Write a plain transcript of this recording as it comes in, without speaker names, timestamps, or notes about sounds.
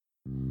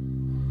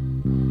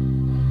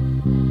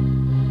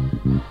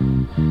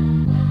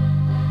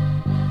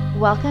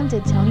Welcome to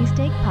Tony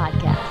Steak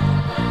Podcast.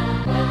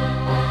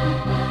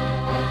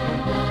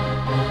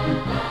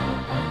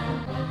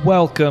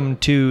 Welcome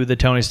to the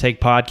Tony's Take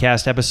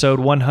Podcast,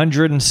 episode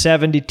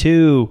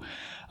 172.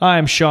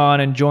 I'm Sean,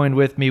 and joined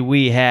with me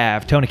we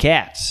have Tony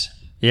Katz.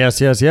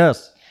 Yes.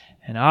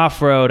 And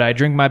off-road, I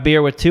drink my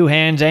beer with two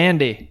hands,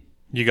 Andy.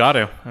 You got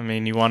to. I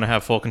mean, you want to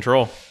have full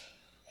control.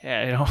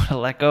 Yeah, you don't want to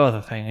let go of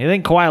the thing. You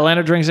think Kawhi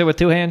Leonard drinks it with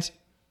two hands?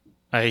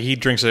 He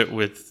drinks it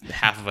with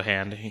half of a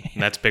hand.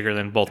 And that's bigger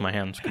than both my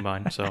hands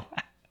combined, so...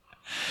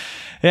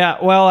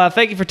 Yeah, well,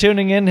 thank you for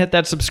tuning in. Hit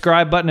that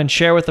subscribe button and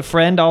share with a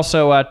friend.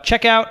 Also,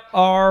 check out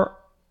our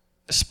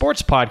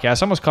sports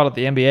podcast. I almost called it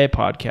the NBA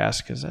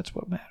podcast because that's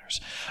what matters.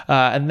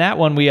 And that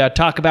one, we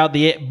talk about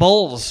the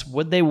Bulls.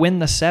 Would they win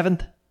the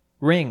seventh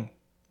ring?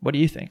 What do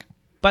you think?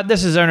 But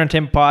this is Aaron and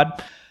Tim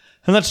Pod.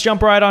 And let's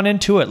jump right on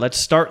into it. Let's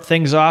start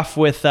things off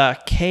with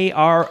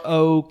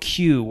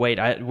KROQ. Wait,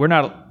 they're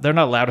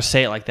not allowed to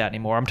say it like that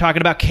anymore. I'm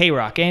talking about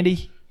K-Rock.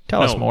 Andy,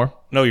 tell us more.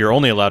 No, you're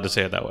only allowed to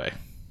say it that way.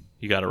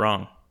 You got it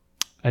wrong.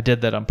 I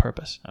did that on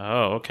purpose.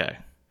 Oh, okay.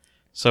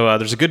 So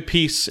there's a good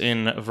piece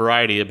in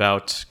Variety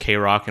about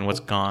K-Rock and what's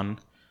gone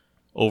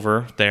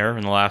over there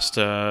in the last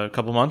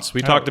couple months.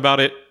 We talked about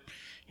it,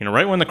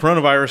 right when the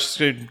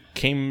coronavirus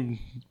became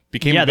a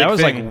big that was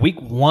thing. like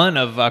week one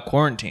of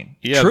quarantine.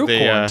 Yeah,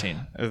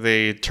 quarantine.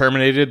 They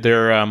terminated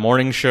their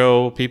morning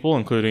show people,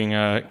 including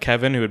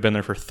Kevin, who had been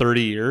there for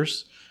 30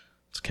 years.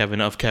 It's Kevin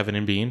of Kevin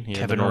and Bean.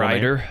 Kevin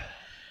Ryder.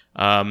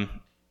 And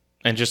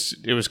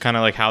just, it was kind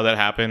of like how that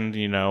happened,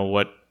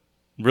 what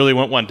really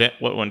what went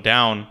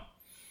down,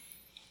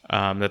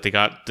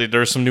 that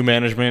there's some new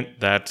management,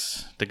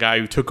 that the guy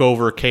who took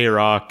over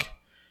K-Rock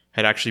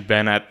had actually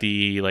been at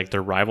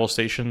their rival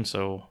station,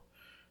 so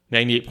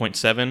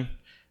 98.7,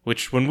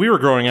 which when we were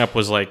growing up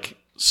was like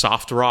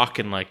soft rock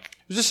and like...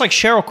 It was just like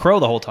Sheryl Crow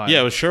the whole time.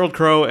 Yeah, it was Sheryl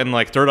Crow, and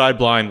like Third Eye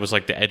Blind was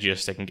like the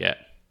edgiest they can get.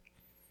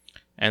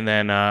 And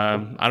then,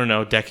 I don't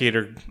know, a decade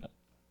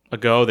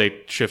ago,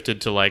 they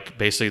shifted to like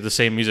basically the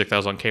same music that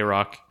was on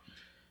K-Rock.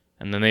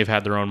 And then they've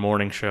had their own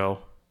morning show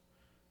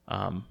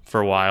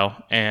for a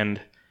while. And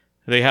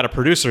they had a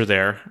producer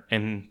there,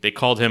 and they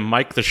called him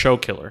Mike the Show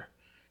Killer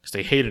because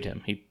they hated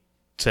him. He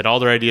said all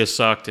their ideas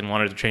sucked and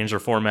wanted to change their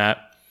format.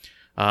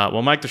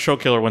 Well, Mike the Show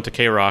Killer went to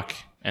K-Rock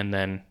and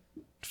then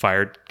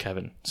fired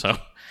Kevin. So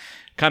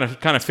kind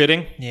of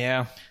fitting.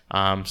 Yeah.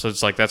 So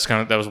it's like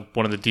that was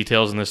one of the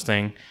details in this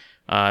thing.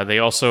 They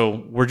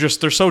also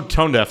they're so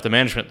tone deaf, the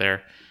management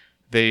there.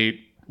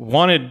 They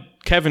wanted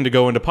Kevin to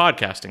go into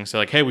podcasting. So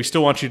like, hey, we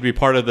still want you to be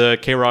part of the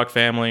K-Rock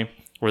family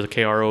or the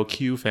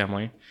KROQ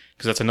family,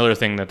 because that's another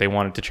thing that they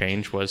wanted to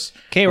change was...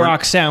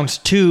 K-Rock sounds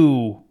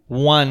too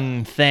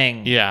one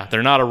thing. Yeah,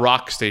 they're not a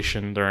rock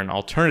station. They're an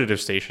alternative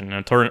station.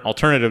 And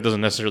alternative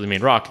doesn't necessarily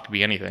mean rock. It could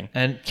be anything.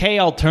 And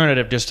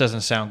K-Alternative just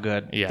doesn't sound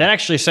good. Yeah. That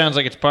actually sounds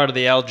like it's part of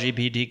the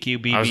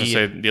LGBTQBB I was going to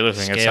say the other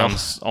thing. scale. It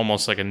sounds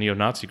almost like a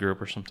neo-Nazi group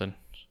or something.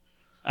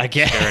 I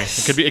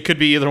guess. It could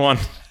be either one.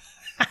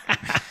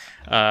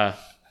 But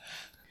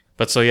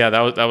so yeah,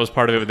 that was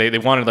part of it. They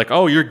wanted like,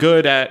 oh, you're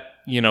good at,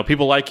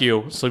 people like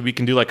you, so we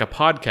can do like a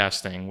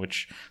podcast thing,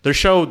 which their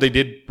show they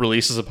did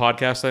release as a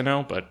podcast, I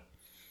know, but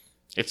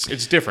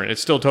it's different.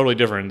 It's still totally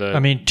different.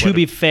 To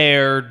be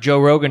fair, Joe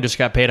Rogan just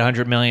got paid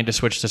 $100 million to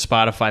switch to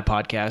Spotify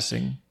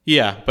podcasting.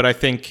 Yeah, but I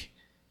think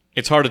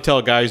it's hard to tell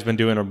a guy who's been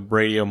doing a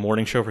radio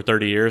morning show for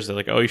 30 years. They're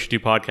like, oh, you should do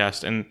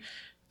podcast, and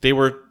they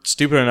were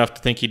stupid enough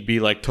to think he'd be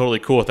like totally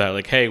cool with that.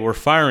 Like, hey, we're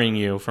firing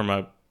you from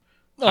a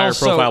higher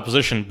profile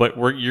position, but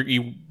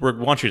we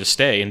want you to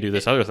stay and do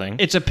this other thing.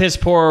 It's a piss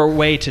poor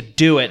way to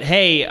do it.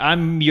 Hey,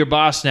 I'm your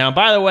boss now.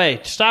 By the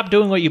way, stop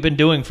doing what you've been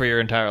doing for your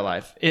entire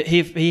life.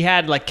 He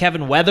had like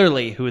Kevin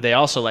Weatherly, who they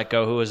also let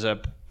go, who was a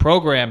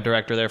program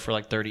director there for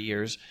like 30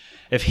 years.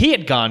 If he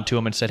had gone to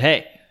him and said,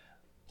 hey,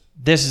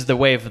 this is the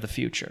wave of the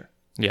future.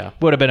 Yeah.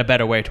 Would have been a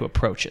better way to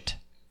approach it.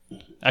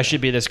 I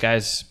should be this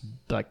guy's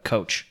like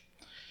coach.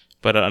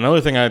 But another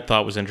thing I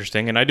thought was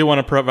interesting, and I do want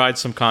to provide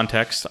some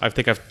context. I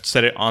think I've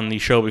said it on the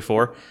show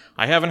before.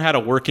 I haven't had a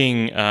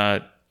working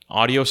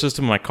audio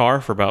system in my car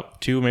for about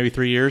 2, maybe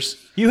 3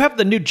 years. You have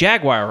the new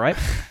Jaguar, right?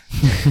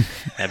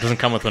 It doesn't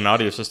come with an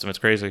audio system. It's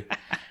crazy.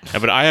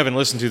 But I haven't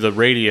listened to the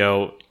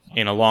radio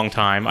in a long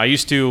time. I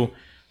used to,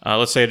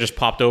 let's say I just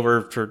popped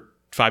over for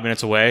 5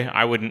 minutes away.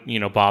 I wouldn't,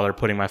 bother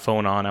putting my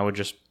phone on. I would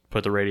just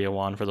put the radio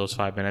on for those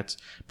 5 minutes.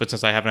 But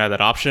since I haven't had that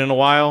option in a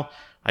while,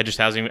 I just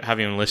haven't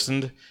even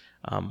listened.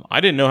 I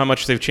didn't know how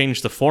much they've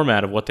changed the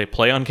format of what they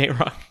play on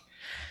K-Rock.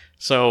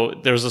 So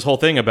there's this whole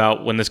thing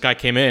about when this guy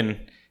came in,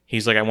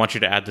 he's like, I want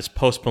you to add this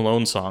Post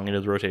Malone song into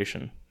the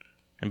rotation.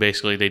 And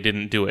basically they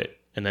didn't do it.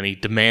 And then he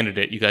demanded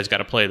it. You guys got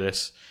to play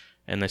this.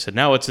 And they said,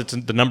 no, it's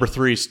the number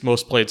 3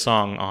 most played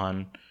song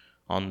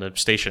on the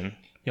station.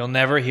 You'll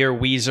never hear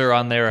Weezer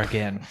on there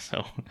again.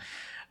 So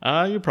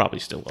you probably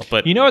still will.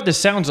 But you know what this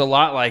sounds a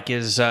lot like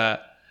is there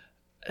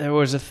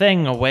was a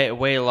thing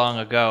way long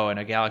ago in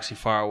a galaxy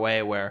far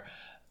away where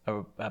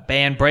a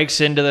band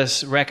breaks into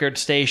this record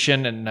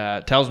station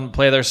and tells them to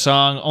play their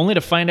song, only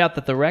to find out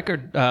that the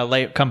record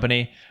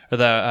company, or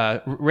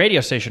the radio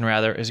station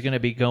rather, is going to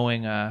be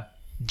going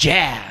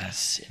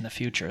jazz in the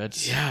future.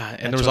 That's and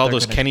there was all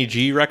those Kenny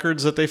G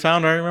records that they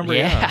found. I remember.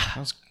 Yeah. That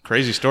was a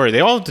crazy story. They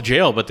all went to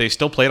jail, but they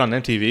still played on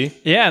MTV.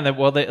 Yeah, and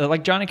they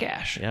like Johnny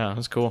Cash. Yeah,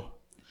 that's cool.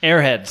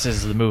 Airheads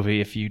is the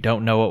movie. If you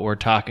don't know what we're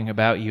talking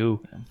about,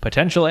 you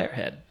potential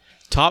airhead.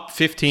 Top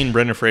 15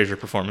 Brendan Fraser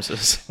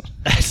performances.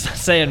 That's not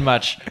saying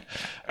much.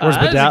 Where's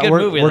That's a good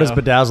movie, where does though.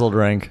 Bedazzled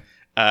rank?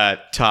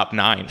 Top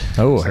 9.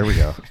 Oh, here we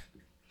go.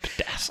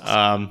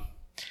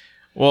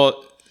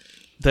 Well,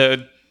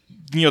 the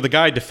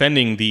guy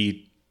defending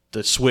the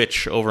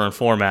switch over in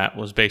format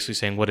was basically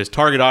saying what his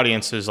target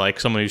audience is like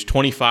someone who's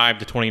 25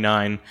 to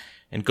 29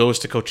 and goes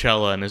to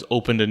Coachella and is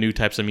open to new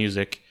types of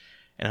music.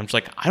 And I'm just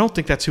like, I don't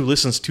think that's who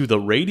listens to the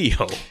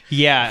radio.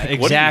 Yeah, Like, what are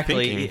you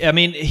exactly. thinking? I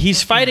mean,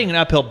 he's fighting an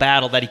uphill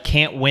battle that he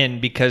can't win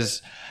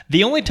because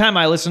the only time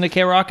I listen to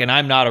K-Rock, and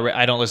I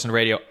don't listen to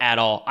radio at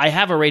all. I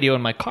have a radio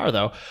in my car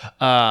though.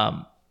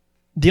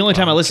 The only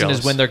time I listen jealous.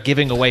 is when they're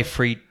giving away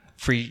free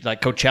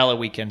like Coachella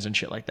weekends and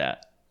shit like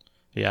that.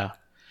 Yeah.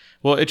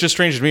 Well, it's just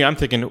strange to me. I'm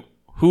thinking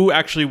who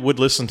actually would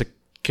listen to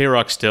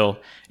K-Rock still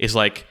is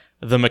like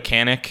the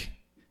mechanic.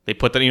 They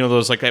put that,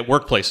 those like at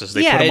workplaces.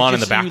 They put them on in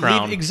the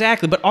background.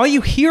 Exactly. But all you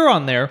hear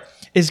on there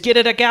is Get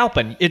It at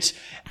Galpin. It's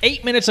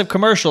 8 minutes of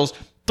commercials,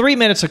 3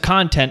 minutes of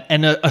content,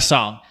 and a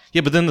song.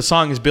 Yeah, but then the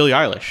song is Billie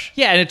Eilish.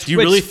 Yeah, and it's Do you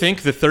really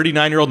think the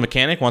 39-year-old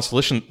mechanic wants to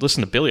listen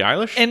to Billie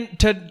Eilish? And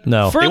to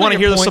No. further They want to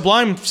your hear the point,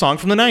 Sublime song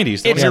from the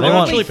 90s. They want to It's hear they Red Hot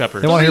want- Chili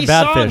Peppers. they want to hear 3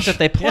 Bad songs Fish. that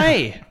they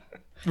play.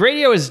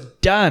 Radio is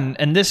done,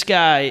 and this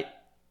guy,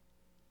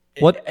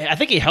 What I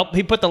think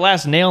he put the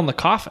last nail in the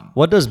coffin.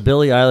 What does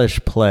Billie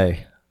Eilish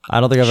play? I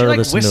don't think I've She ever like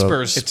listened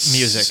whispers It's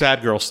music.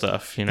 sad girl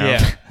stuff,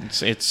 Yeah.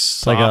 It's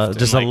It's like soft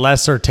just and a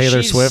lesser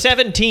Taylor She's Swift.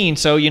 17,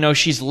 so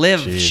she's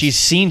lived. Jeez. She's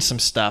seen some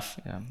stuff.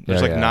 There's Yeah,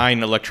 like yeah.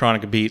 9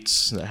 electronic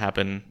beats that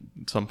happen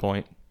at some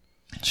point.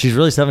 She's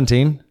really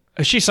 17.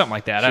 She's something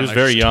like that. She was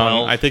very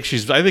young. I think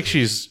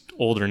she's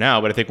older now,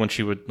 but I think when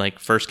she would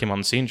first came on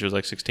the scene, she was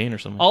like 16 or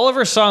something. All of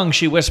her songs,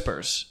 she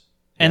whispers.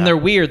 And they're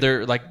weird.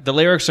 They're like the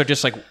lyrics are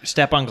just like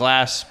step on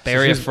glass,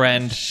 bury a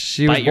friend.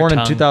 She was bite your born in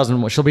tongue.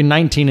 2001. She'll be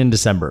 19 in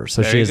December,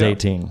 so she you is go.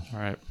 18. All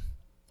right.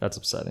 That's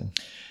upsetting.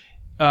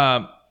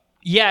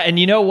 Yeah, and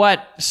you know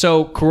what?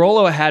 So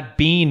Carollo had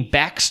Bean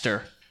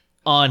Baxter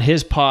on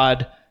his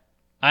pod.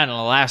 I don't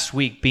know, last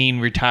week. Bean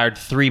retired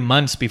 3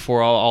 months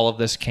before all of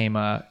this came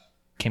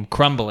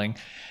crumbling,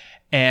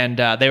 and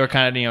they were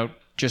kind of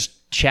just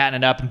chatting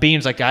it up. And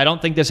Bean's like, I don't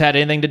think this had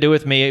anything to do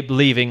with me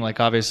leaving. Like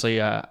obviously,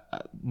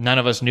 none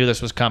of us knew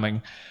this was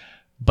coming,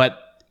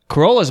 but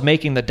Carollo's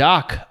making the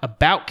doc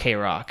about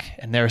K-Rock,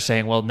 and they're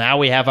saying, well, now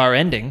we have our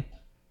ending.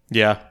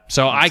 Yeah.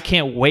 So I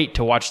can't wait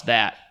to watch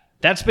that.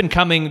 That's been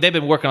coming. They've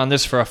been working on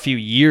this for a few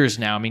years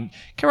now. I mean,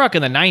 K-Rock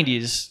in the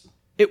 90s,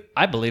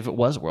 I believe it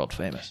was world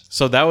famous.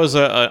 So that was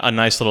a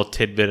nice little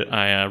tidbit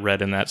I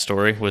read in that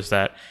story was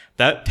that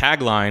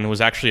tagline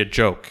was actually a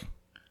joke.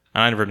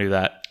 And I never knew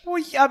that. Well,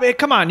 yeah, I mean,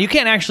 come on. You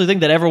can't actually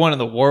think that everyone in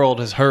the world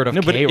has heard of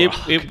No, but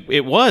K-Rock.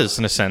 it was,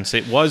 in a sense.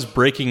 It was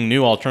breaking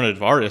new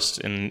alternative artists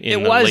in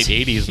It the was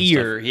late 80s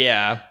here, and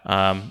yeah.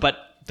 stuff. But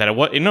That it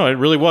was, no, it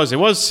really was. It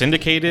was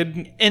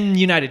syndicated. in the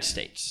United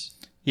States.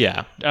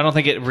 Yeah. I don't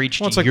think it reached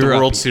Well, it's like Europe. the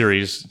World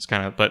Series. It's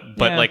kind of, but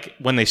Yeah. like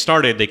when they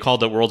started, they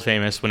called it World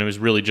Famous when it was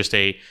really just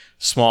a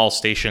small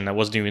station that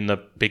wasn't even the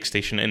big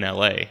station in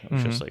LA. It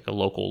was just like a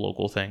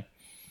local thing.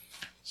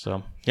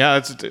 So yeah,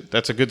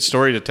 that's a good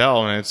story to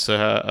tell, and it's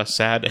a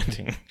sad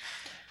ending.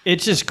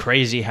 It's just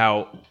crazy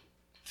how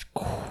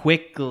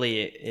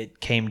quickly it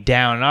came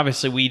down. And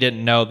obviously, we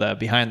didn't know the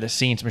behind the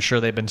scenes. I'm sure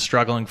they've been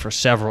struggling for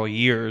several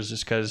years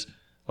just because,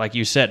 like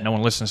you said, no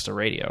one listens to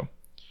radio.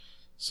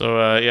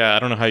 So yeah, I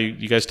don't know how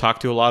you guys talk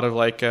to a lot of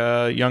like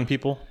young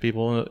people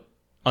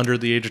under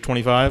the age of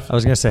 25. I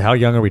was going to say, how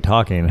young are we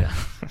talking?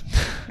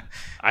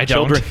 I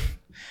Children.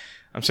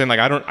 I'm saying like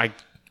I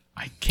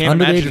can't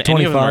Under the age imagine of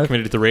any of them are 25?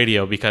 committed to the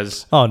radio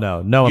because Oh,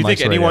 no. No one you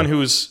likes think anyone radio.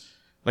 who's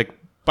like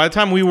by the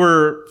time we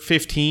were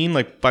 15,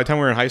 like by the time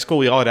we were in high school,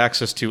 we all had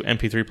access to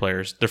MP3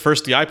 players. The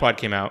iPod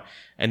came out,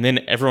 and then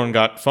everyone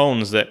got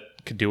phones that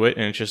could do it,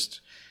 and it's just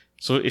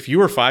so if you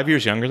were 5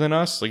 years younger than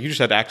us, like you just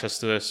had access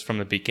to this from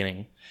the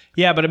beginning.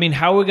 Yeah, but I mean,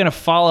 how are we going to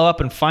follow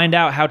up and find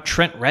out how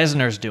Trent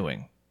Reznor's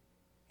doing?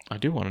 I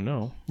do want to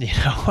know. You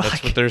know,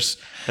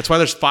 That's why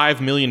there's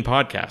 5 million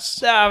podcasts.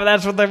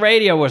 that's what the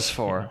radio was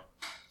for.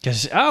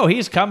 Because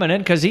he's coming in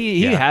because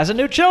he Yeah. has a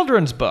new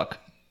children's book.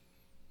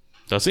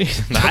 Does he?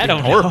 I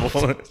don't Horrible.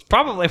 know. It's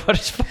probably what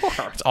it's for.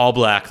 It's all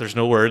black. There's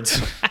no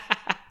words.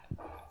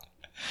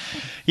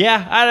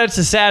 Yeah, it's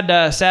a sad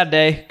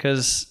day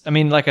because I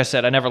mean, like I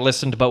said, I never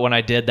listened, but when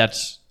I did,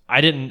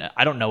 I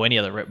don't know any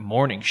other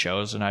morning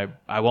shows, and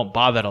I won't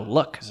bother to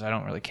look because I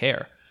don't really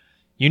care.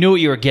 You knew what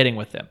you were getting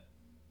with them.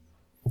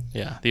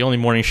 Yeah, the only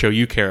morning show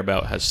you care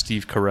about has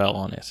Steve Carell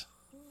on it.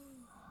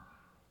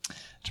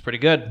 It's pretty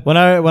good. When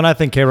I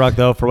think K-Rock,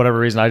 though, for whatever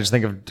reason, I just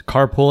think of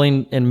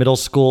carpooling in middle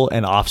school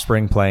and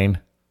Offspring playing.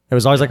 It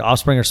was always like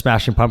Offspring or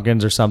Smashing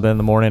Pumpkins or something in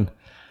the morning.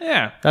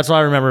 Yeah, That's why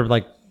I remember,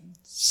 like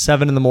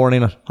 7 in the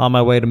morning on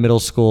my way to middle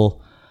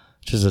school,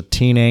 which is a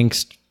teen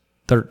angst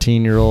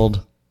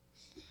 13-year-old.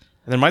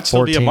 And there might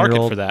still be a market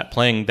 14-year-old. for that,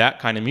 playing that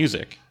kind of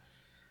music.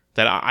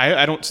 That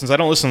I don't, since I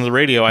don't listen to the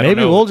radio, I don't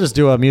Maybe know. we'll just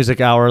do a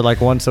music hour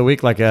like once a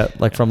week, like at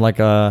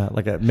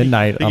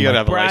midnight. You on, gotta like,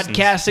 have a license.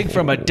 Broadcasting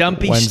from a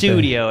dumpy Wednesday.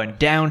 studio in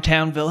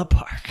downtown Villa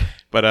Park.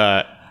 But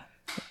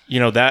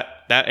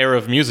that era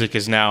of music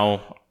is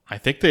now. I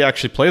think they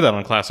actually play that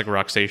on classic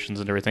rock stations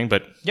and everything.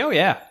 But Oh,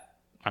 yeah.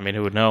 I mean,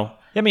 who would know?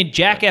 I mean,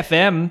 Jack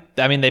FM,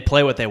 I mean, they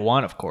play what they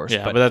want, of course.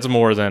 Yeah, but that's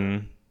more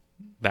than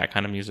that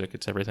kind of music.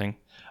 It's everything.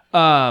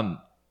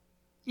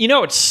 You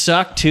know, it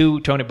sucked too.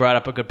 Tony brought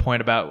up a good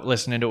point about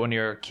listening to it when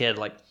you're a kid.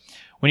 Like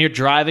when you're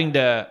driving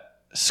to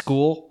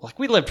school, like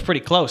we lived pretty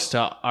close to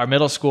our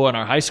middle school and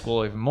our high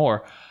school, even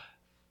more.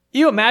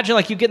 You imagine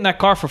like you get in that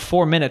car for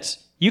 4 minutes.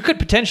 You could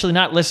potentially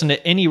not listen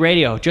to any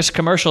radio, just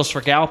commercials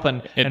for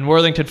Galpin and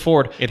Worthington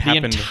Ford the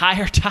happened.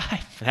 entire time.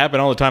 It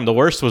happened all the time. The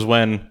worst was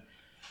when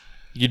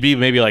you'd be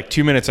maybe like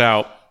 2 minutes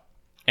out,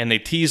 and they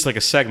teased like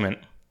a segment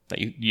that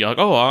you're like,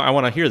 oh, I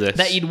want to hear this.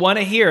 That you'd want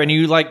to hear, and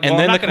you like, well, and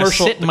then I'm the not going to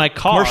commercial, sit in my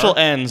car. commercial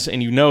ends,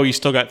 and you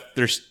still got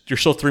you're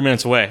still 3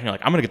 minutes away. And you're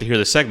like, I'm gonna get to hear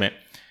this segment,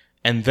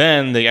 and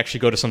then they actually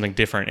go to something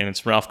different, and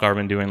it's Ralph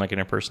Garman doing like an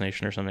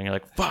impersonation or something. You're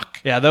like, fuck.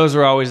 Yeah, those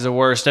were always the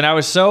worst. And I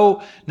was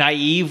so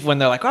naive when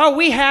they're like, oh,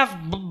 we have,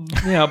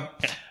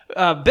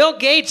 Bill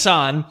Gates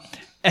on.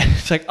 And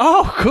it's like,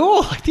 oh,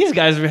 cool. Like, these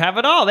guys have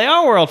it all. They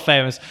are world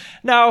famous.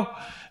 No,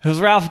 it was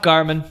Ralph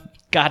Garman.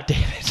 God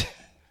damn it.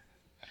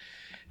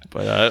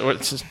 But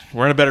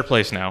we're in a better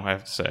place now, I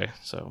have to say.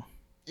 So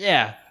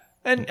Yeah.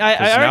 And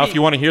now, if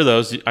you want to hear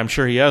those, I'm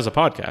sure he has a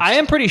podcast. I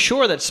am pretty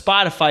sure that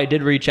Spotify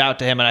did reach out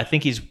to him, and I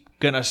think he's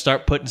going to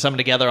start putting something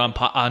together on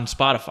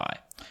Spotify.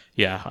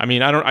 Yeah, I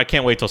mean, I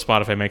can't wait till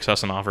Spotify makes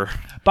us an offer.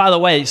 By the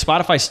way,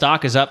 Spotify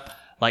stock is up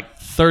like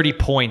 30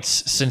 points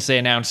since they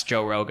announced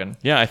Joe Rogan.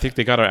 Yeah, I think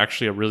they got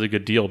actually a really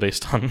good deal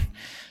based on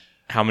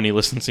how many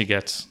listens he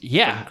gets.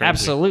 Yeah, Fucking crazy.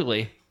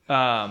 absolutely.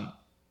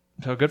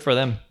 So good for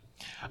them.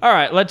 All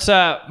right, let's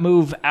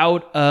move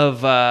out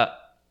of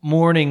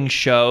morning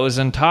shows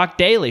and talk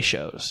daily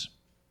shows.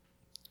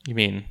 You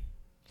mean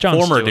Jon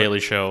former Stewart. Daily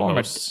Show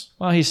hosts?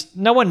 Well,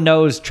 no one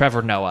knows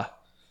Trevor Noah.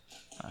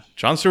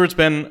 Jon Stewart's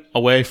been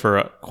away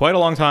for quite a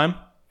long time,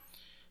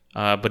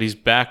 but he's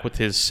back with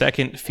his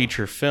second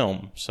feature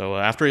film. So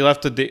after he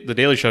left the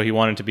Daily Show, he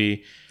wanted to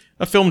be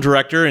a film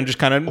director and just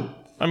kind of,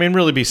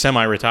 really be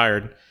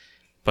semi-retired.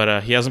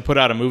 But he hasn't put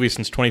out a movie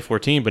since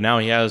 2014, but now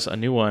he has a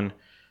new one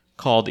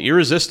called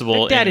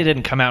Irresistible. Daddy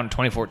didn't come out in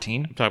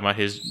 2014. I'm talking about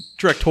his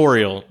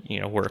directorial,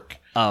 work.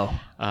 Oh.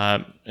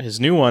 His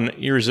new one,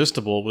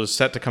 Irresistible, was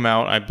set to come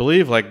out, I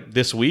believe, like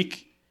this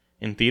week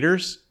in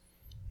theaters.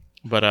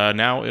 But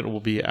now it will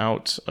be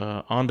out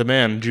on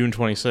demand June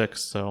 26th.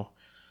 So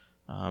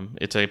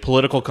it's a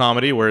political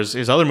comedy, whereas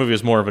his other movie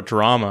is more of a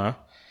drama.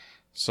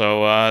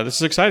 So this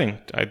is exciting.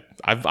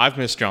 I've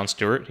missed Jon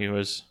Stewart. He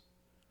was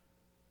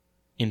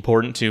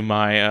important to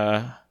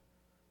my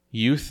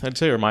youth, I'd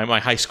say, or my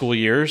high school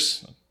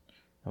years.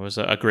 It was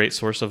a great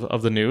source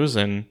of the news,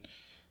 and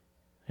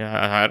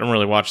yeah, I don't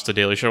really watch The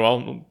Daily Show.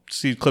 I'll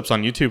see clips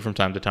on YouTube from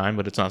time to time,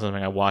 but it's not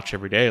something I watch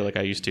every day like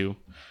I used to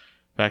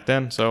back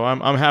then. So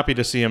I'm happy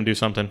to see him do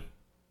something.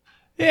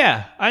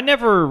 Yeah, I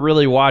never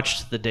really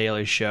watched The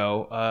Daily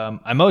Show.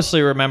 I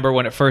mostly remember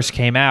when it first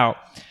came out,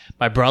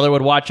 my brother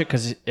would watch it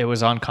because it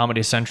was on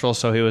Comedy Central,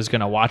 so he was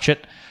going to watch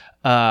it.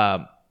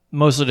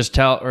 Mostly just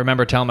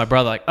remember telling my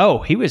brother, like, oh,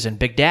 he was in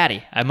Big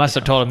Daddy. I must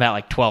have told him that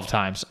like 12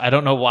 times. I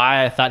don't know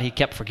why I thought he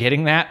kept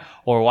forgetting that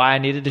or why I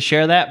needed to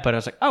share that, but I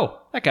was like,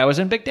 oh, that guy was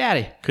in Big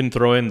Daddy. Couldn't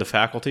throw in The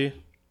Faculty?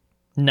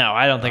 No,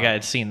 I don't think I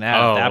had seen that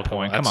at that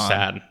point. That's Come on.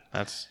 sad.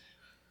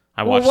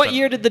 I Well, watched what that.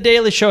 year did The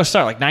Daily Show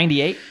start? Like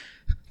 98?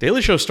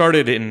 Daily Show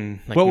started in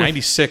like What with-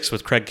 96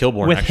 with Craig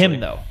Kilborn. With actually. him,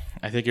 though.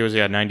 I think it was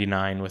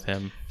 99 with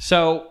him.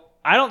 So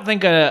I don't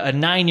think a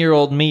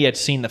 9-year-old me had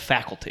seen The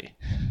Faculty.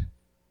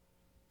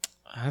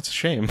 That's a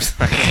shame.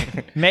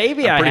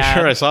 Maybe I'm pretty had.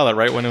 sure I saw that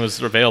right when it was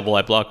available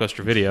at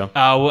Blockbuster Video.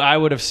 I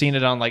would have seen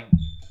it on like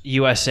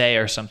USA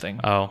or something.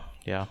 Oh,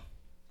 yeah.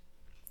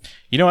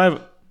 I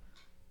have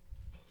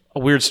a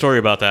weird story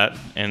about that,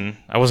 and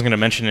I wasn't going to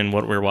mention in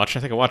what we were watching.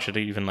 I think I watched it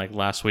even like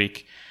last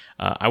week.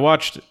 I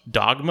watched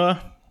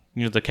Dogma,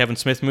 the Kevin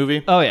Smith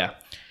movie. Oh, yeah.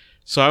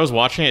 So I was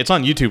watching it. It's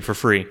on YouTube for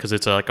free because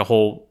it's like a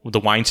whole.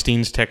 The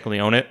Weinsteins technically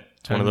own it.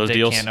 It's one of those they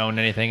deals. Can't own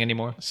anything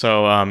anymore.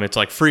 So it's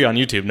like free on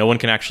YouTube. No one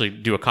can actually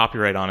do a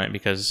copyright on it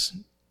because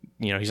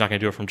he's not going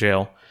to do it from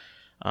jail.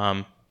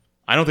 I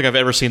don't think I've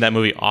ever seen that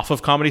movie off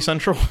of Comedy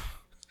Central.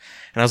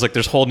 And I was like,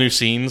 there's whole new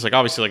scenes, like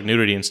obviously like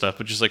nudity and stuff,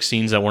 but just like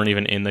scenes that weren't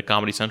even in the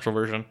Comedy Central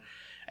version.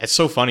 It's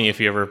so funny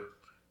if you ever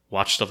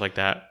watch stuff like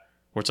that,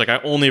 where it's like I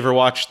only ever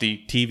watched the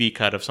TV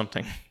cut of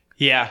something.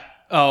 Yeah.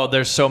 Oh,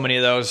 there's so many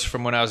of those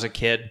from when I was a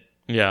kid.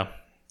 Yeah.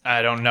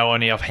 I don't know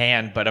any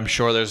offhand, but I'm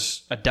sure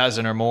there's a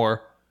dozen or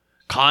more.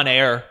 Con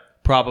Air,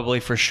 probably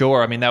for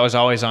sure. I mean, that was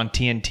always on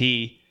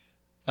TNT.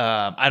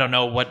 I don't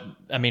know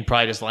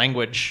probably just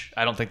language.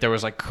 I don't think there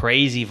was like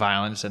crazy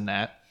violence in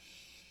that.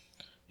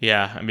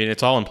 Yeah, I mean,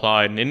 it's all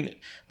implied. And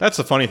that's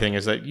the funny thing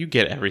is that you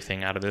get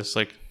everything out of this.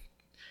 Like,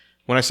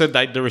 when I said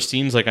that there were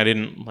scenes like I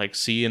didn't like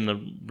see in the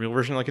real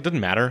version, like it doesn't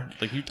matter.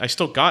 Like I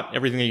still got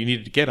everything that you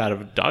needed to get out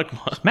of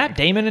Dogma. Matt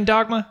Damon in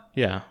Dogma?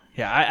 Yeah.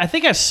 Yeah, I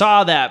think I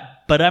saw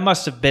that, but I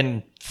must have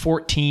been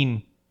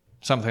 14,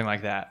 something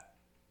like that.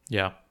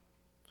 Yeah.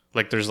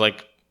 Like there's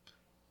like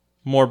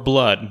more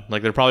blood.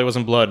 Like there probably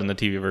wasn't blood in the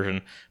TV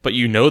version, but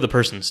you know the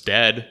person's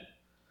dead.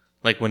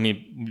 Like when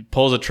he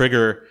pulls a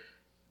trigger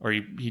or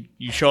you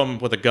show him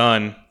with a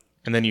gun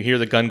and then you hear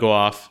the gun go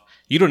off,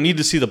 you don't need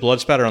to see the blood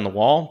spatter on the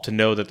wall to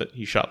know that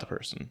he shot the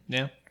person.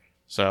 Yeah.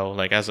 So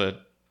like as a,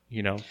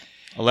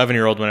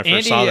 11-year-old when I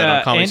first saw that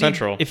on Comedy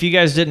Central. If you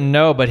guys didn't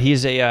know, but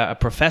he's a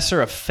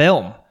professor of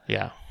film.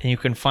 Yeah. And you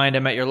can find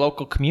him at your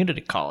local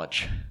community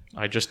college.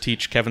 I just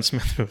teach Kevin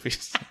Smith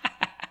movies.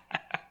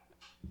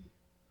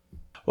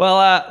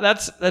 Well,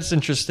 that's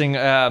interesting.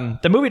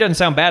 The movie doesn't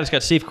sound bad. It's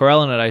got Steve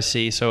Carell in it, I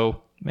see.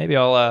 So maybe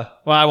I'll.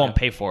 I won't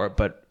pay for it,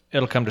 but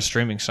it'll come to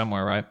streaming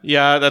somewhere, right?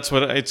 Yeah, that's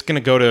what it's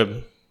going to go to.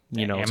 It's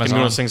going to be one of Amazon.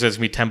 those things that's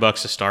going to be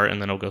 $10 to start, and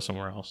then it'll go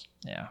somewhere else.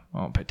 Yeah, I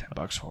won't pay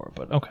 $10 for it,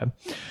 but okay.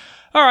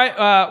 All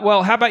right.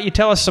 Well, how about you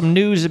tell us some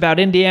news about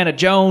Indiana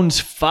Jones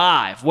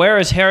 5? Where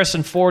is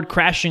Harrison Ford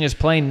crashing his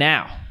plane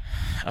now?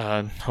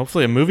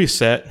 Hopefully, a movie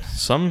set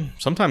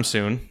sometime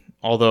soon.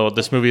 Although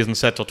this movie isn't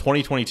set till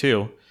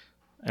 2022,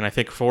 and I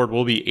think Ford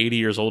will be 80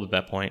 years old at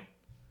that point.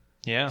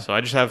 Yeah. So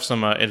I just have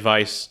some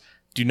advice: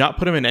 do not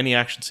put him in any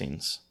action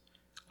scenes.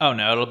 Oh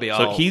no, it'll be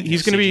all. So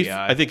he's going to be,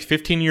 CGI. I think,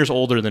 15 years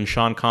older than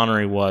Sean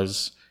Connery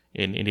was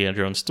in Indiana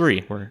Jones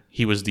 3, where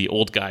he was the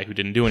old guy who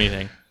didn't do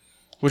anything,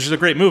 which is a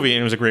great movie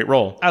and it was a great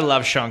role. I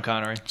love Sean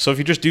Connery. So if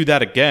you just do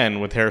that again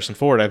with Harrison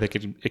Ford, I think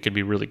it could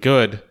be really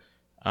good.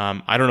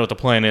 I don't know what the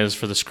plan is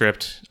for the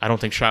script. I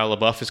don't think Shia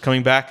LaBeouf is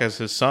coming back as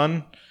his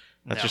son.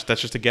 That's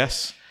just a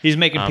guess. He's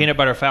making Peanut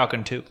Butter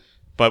Falcon too.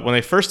 But when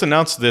they first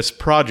announced this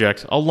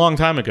project a long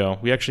time ago,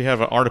 we actually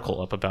have an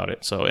article up about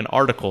it. So an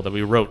article that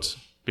we wrote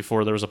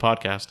before there was a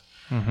podcast.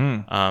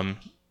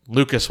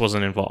 Lucas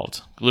wasn't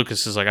involved.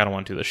 Lucas is like, I don't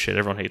want to do this shit.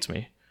 Everyone hates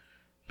me.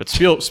 But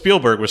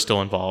Spielberg was still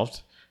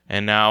involved.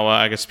 And now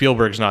I guess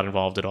Spielberg's not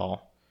involved at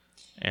all.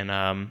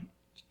 And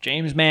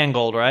James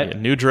Mangold, right?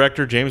 new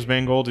director, James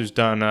Mangold, who's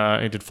done,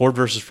 he did Ford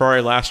versus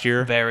Ferrari last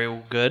year.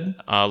 Very good.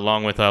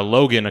 Along with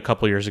Logan a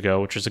couple years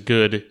ago, which is a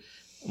good,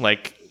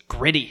 like...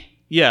 Gritty.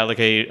 Yeah, like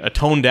a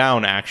toned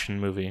down action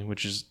movie,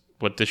 which is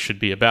what this should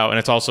be about. And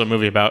it's also a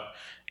movie about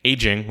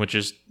aging, which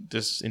is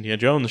this Indiana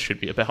Jones should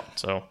be about.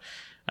 So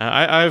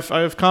I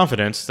have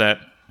confidence that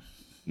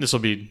this will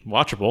be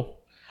watchable.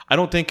 I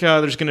don't think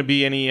there's going to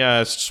be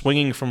any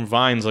swinging from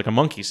vines like a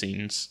monkey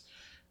scenes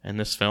in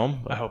this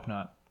film. I hope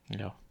not.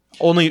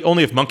 Only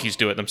if monkeys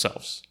do it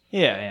themselves.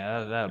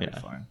 Yeah, that'll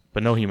be fine.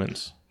 But no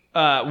humans.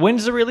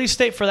 When's the release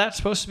date for that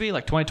supposed to be?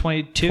 Like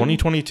 2022?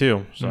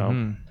 2022.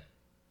 So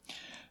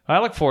I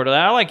look forward to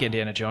that. I like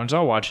Indiana Jones.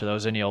 I'll watch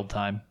those any old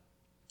time.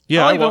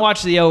 yeah, I'll even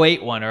watch the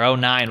 08 one or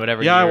 09,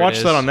 whatever. Yeah, I year it watched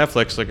is. that on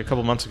Netflix like a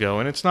couple months ago,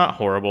 and it's not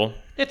horrible.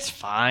 It's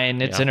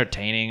fine. It's Yeah.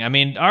 entertaining. I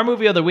mean, our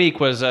movie of the week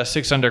was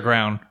Six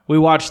Underground. We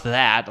watched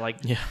that. Like,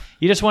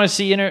 you just want to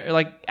see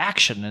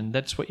action, and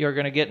that's what you're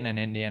going to get in an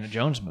Indiana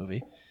Jones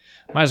movie.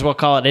 Might as well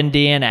call it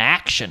Indiana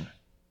Action.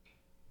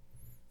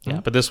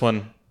 Yeah, but this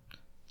one,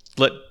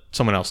 let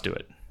someone else do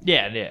it.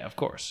 Yeah, of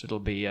course. It'll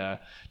be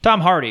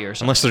Tom Hardy or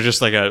something. Unless they're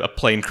just like a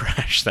plane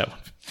crash. That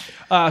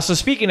one. So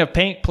speaking of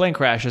plane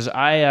crashes,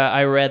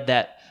 I read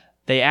that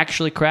they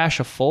actually crash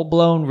a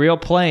full-blown real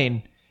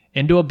plane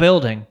into a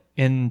building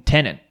in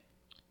Tenet.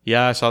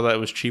 Yeah, I saw that it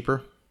was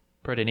cheaper.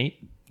 Pretty neat.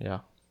 Yeah.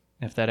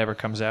 If that ever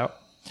comes out.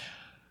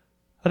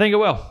 I think it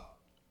will.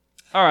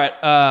 All right.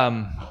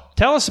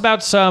 Tell us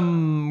about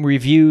some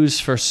reviews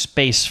for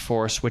Space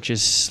Force, which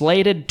is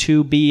slated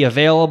to be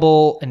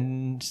available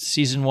in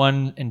season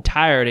 1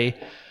 entirety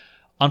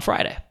on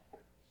Friday.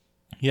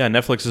 Yeah,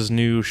 Netflix's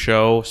new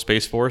show,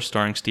 Space Force,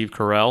 starring Steve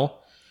Carell.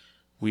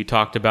 We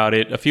talked about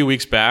it a few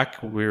weeks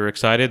back. We were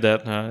excited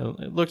that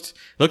it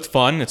looked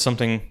fun. It's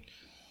something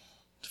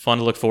fun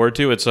to look forward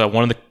to. It's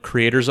one of the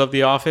creators of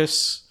The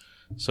Office,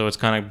 so it's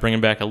kind of bringing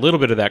back a little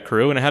bit of that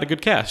crew, and it had a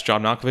good cast.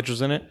 John Malkovich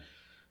was in it.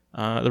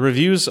 The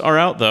reviews are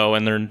out though,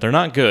 and they're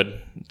not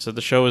good. So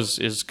the show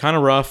is kind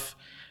of rough.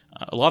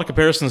 A lot of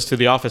comparisons to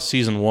The Office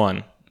season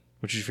 1,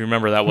 which if you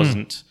remember that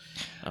wasn't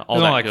all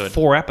There's that only good.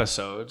 4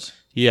 episodes.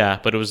 Yeah,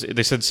 but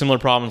they said similar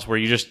problems where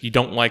you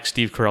don't like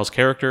Steve Carell's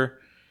character,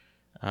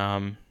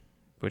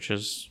 which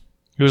is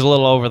It was a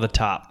little over the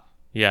top.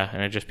 yeah,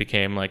 and it just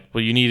became like,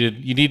 well, you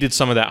needed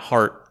some of that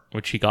heart,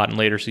 which he got in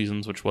later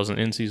seasons, which wasn't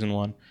in season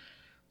 1.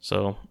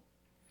 So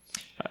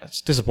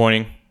it's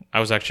disappointing. I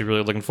was actually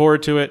really looking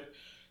forward to it,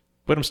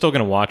 but I'm still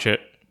gonna watch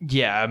it.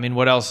 Yeah, I mean,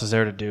 what else is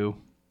there to do?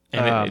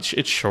 And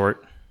it's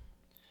short.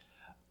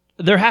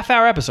 They're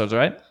half-hour episodes,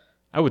 right?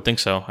 I would think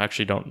so. I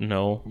actually don't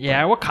know.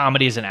 Yeah, what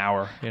comedy is an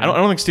hour? You know? I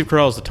don't think Steve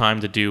Carell has the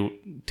time to do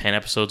 10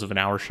 episodes of an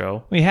hour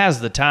show. He has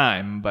the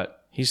time, but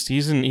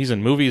He's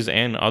in movies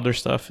and other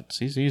stuff.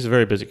 He's a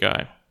very busy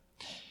guy.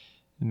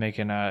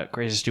 making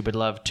Crazy Stupid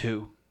Love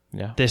 2.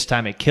 Yeah, This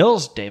time it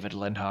kills David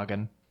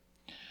Lindhagen.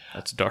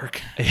 that's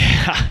dark.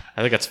 Yeah.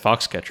 I think that's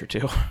Foxcatcher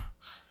too.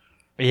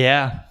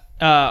 Yeah.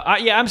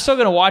 I'm still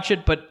going to watch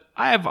it, but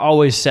I've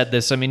always said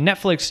this. I mean,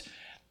 Netflix,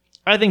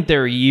 I think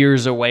they're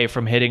years away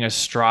from hitting a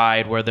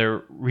stride where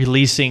they're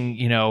releasing,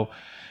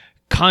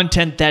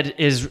 content that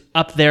is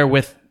up there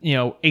with,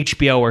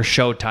 HBO or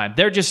Showtime.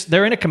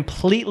 They're in a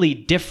completely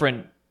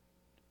different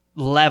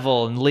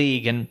level and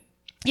league. And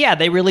yeah,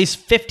 they release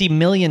 50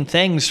 million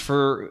things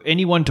for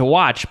anyone to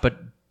watch, but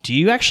do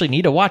you actually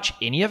need to watch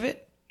any of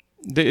it?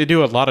 They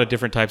do a lot of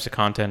different types of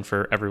content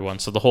for everyone,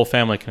 so the whole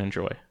family can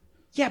enjoy.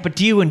 Yeah, but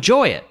do you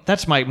enjoy it?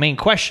 That's my main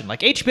question. Like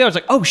HBO is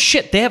like, oh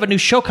shit, they have a new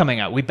show coming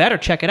out. We better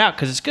check it out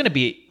because it's going to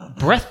be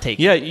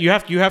breathtaking. Yeah, you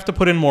have to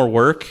put in more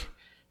work,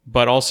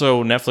 but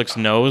also Netflix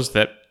knows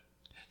that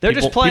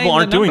people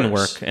aren't doing the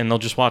work and they'll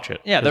just watch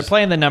it. Yeah, they're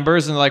playing the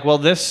numbers and they're like, well,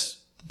 this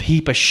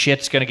heap of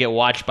shit's going to get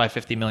watched by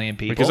 50 million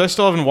people. Because I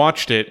still haven't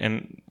watched it,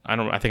 and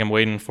I think I'm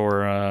waiting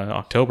for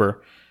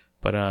October.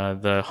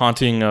 But the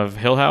Haunting of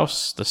Hill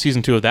House, the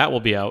season 2 of that will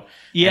be out.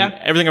 Yeah, and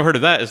everything I've heard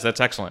of that is that's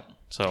excellent.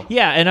 So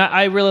yeah, and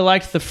I really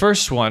liked the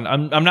first one.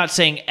 I'm not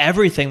saying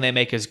everything they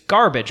make is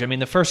garbage. I mean,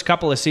 the first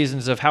couple of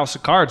seasons of House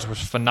of Cards was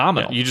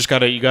phenomenal.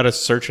 Yeah, you gotta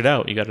search it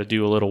out. You got to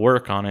do a little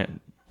work on it.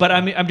 But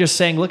I'm just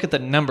saying, look at the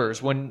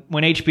numbers. When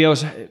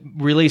HBO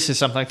releases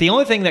something, like the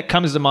only thing that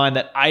comes to mind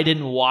that I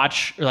didn't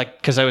watch,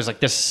 because I was like,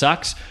 this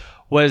sucks,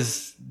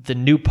 was The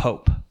New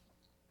Pope.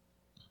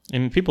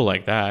 And people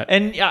like that.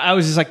 And I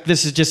was just like,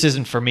 this just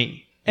isn't for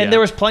me. And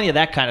there was plenty of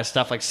that kind of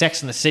stuff, like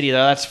Sex in the City,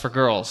 though that's for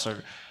girls.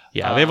 Or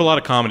yeah, they have a lot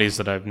of comedies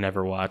that I've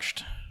never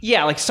watched.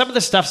 Yeah, like some of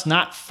the stuff's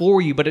not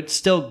for you, but it's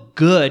still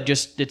good,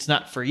 just it's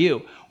not for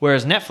you.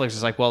 Whereas Netflix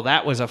is like, well,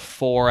 that was a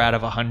 4 out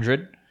of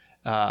 100,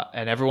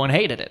 and everyone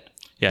hated it.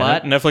 Yeah,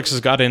 but Netflix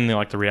has got in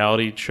the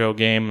reality show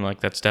game. Like,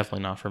 that's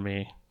definitely not for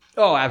me.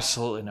 Oh,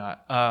 absolutely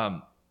not.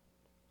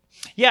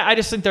 Yeah, I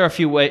just think they're a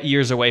few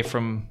years away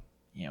from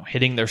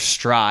hitting their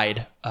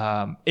stride.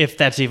 If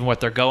that's even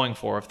what they're going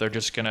for, if they're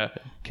just going to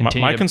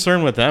continue. My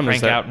concern with them is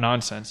that out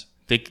nonsense.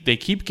 They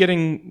give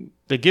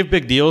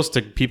big deals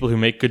to people who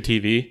make good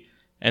TV,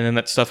 and then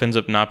that stuff ends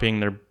up not being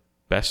their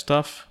best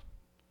stuff.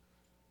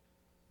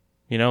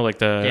 Like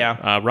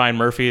the Ryan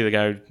Murphy, the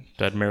guy who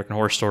did American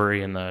Horror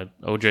Story and the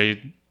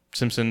O.J.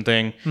 Simpson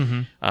thing.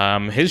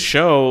 Mm-hmm. His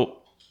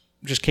show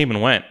just came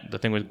and went. The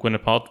thing with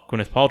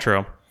Gwyneth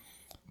Paltrow,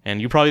 and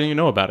you probably didn't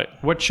know about it.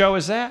 What show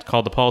is that? It's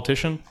called The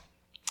Politician.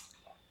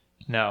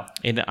 No,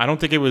 and I don't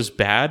think it was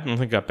bad. I don't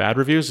think it got bad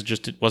reviews.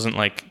 It wasn't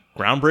like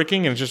groundbreaking,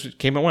 and it just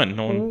came and went.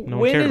 No one cared about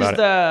it. When does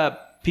the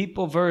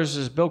People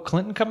versus Bill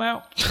Clinton come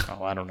out?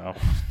 Oh, I don't know.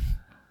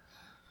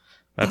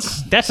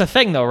 That's a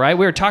thing, though, right?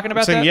 We were talking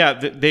about that. Yeah,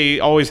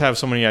 they always have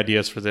so many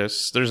ideas for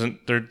this.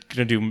 They're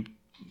gonna do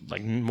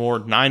like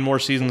 9 more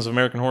seasons of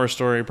American Horror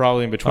Story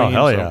probably in between. Oh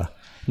hell yeah!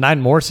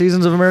 9 more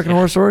seasons of American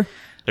Horror Story.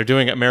 They're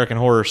doing American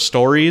Horror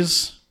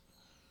Stories.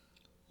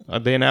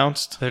 They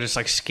announced they're just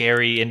like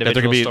scary individual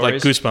they're gonna be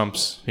stories. like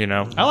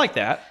Goosebumps. I like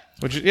that.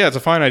 Which it's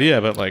a fine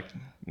idea, but like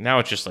now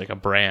it's just like a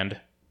brand.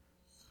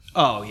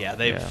 Oh yeah,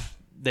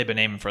 they've been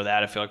aiming for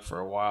that. I feel like for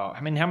a while.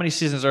 I mean, how many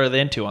seasons are they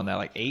into on that?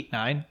 Like 8,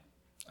 9?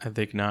 I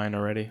think 9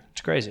 already.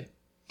 It's crazy.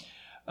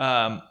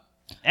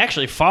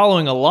 Actually,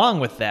 following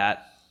along with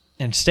that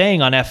and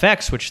staying on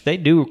FX, which they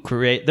do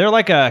create, they're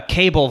like a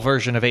cable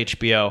version of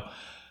HBO.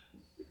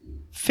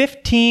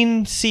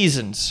 15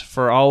 seasons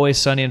for Always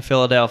Sunny in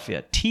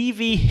Philadelphia.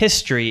 TV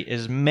history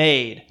is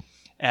made.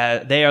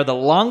 They are the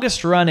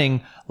longest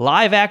running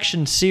live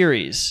action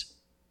series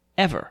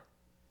ever.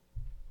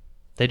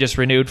 They just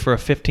renewed for a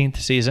 15th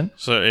season.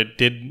 So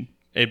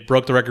it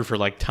broke the record for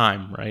like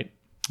time, right?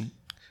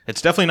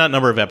 It's definitely not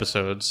number of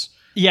episodes.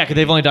 Yeah, because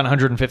they've only done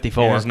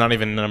 154. And it's not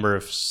even the number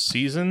of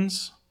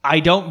seasons. I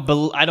don't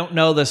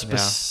know the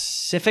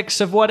specifics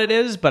of what it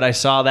is, but I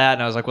saw that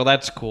and I was like, well,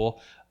 that's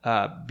cool.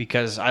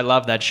 Because I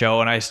love that show,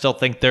 and I still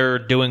think they're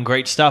doing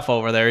great stuff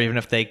over there, even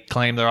if they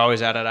claim they're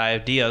always out of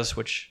ideas,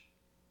 which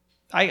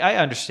I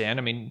understand.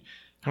 I mean,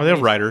 well, they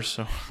have writers,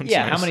 so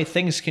yeah. Nice. How many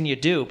things can you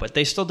do? But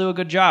they still do a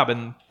good job.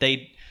 And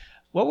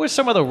what were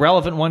some of the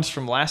relevant ones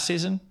from last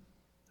season?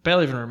 I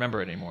barely even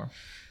remember it anymore.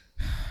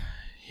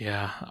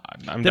 Yeah,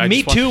 the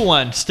Me Too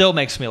one still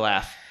makes me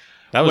laugh.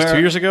 That was 2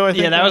 years ago, I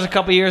think. Yeah, that was a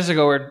couple years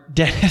ago where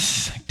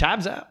Dennis is like,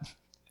 time's up.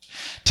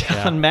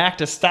 Telling Mac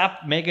to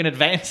stop making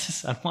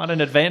advances. I want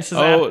an advances.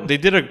 They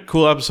did a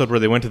cool episode where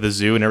they went to the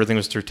zoo and everything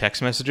was through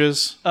text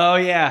messages. Oh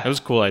yeah, it was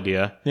a cool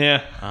idea.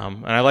 Yeah,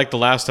 and I liked the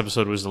last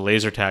episode was the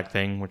laser tag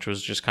thing, which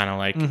was just kind of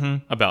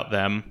like about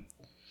them.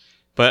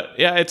 But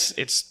yeah,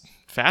 it's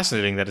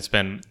fascinating that it's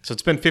been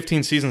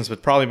 15 seasons,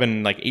 but probably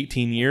been like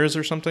 18 years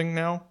or something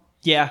now.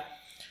 Yeah,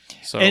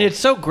 so and it's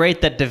so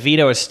great that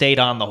DeVito has stayed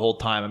on the whole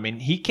time. I mean,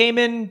 he came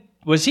in.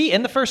 Was he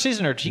in the first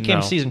season or he came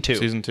in season 2?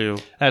 Season 2.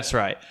 That's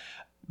right.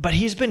 But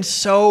he's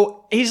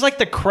like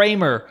the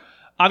Kramer.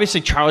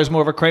 Obviously, Charlie's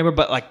more of a Kramer,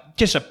 but like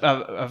just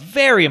a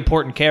very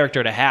important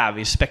character to have.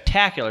 He's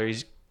spectacular.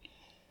 He's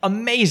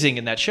amazing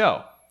in that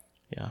show.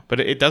 Yeah, but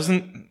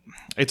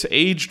it's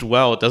aged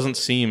well. It doesn't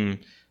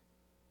seem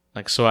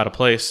like so out of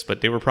place,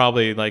 but they were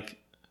probably like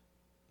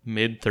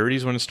mid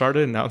 30s when it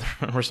started, and now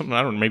they're something,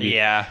 I don't know, maybe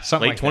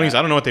something late like 20s. that.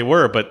 I don't know what they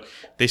were, but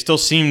they still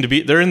seem to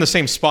be, they're in the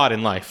same spot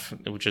in life,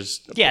 which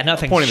is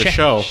nothing. the point of the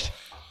show.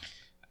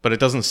 But it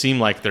doesn't seem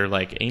like they're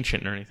like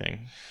ancient or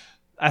anything.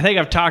 I think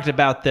I've talked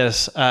about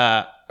this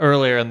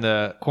earlier in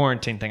the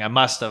quarantine thing. I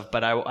must have,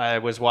 but I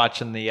was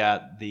watching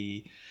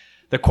the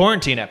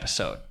quarantine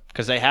episode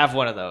because they have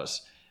one of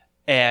those,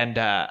 and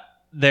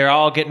they're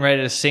all getting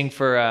ready to sing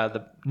for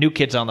the New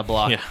Kids on the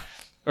Block. Yeah.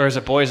 Or is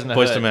it Boys in the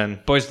Boys Hood? to Men.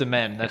 Boys to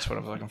Men. That's what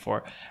I'm looking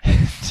for.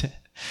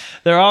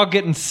 They're all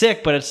getting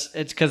sick, but it's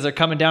because they're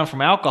coming down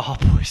from alcohol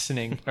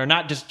poisoning, or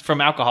not just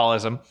from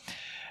alcoholism.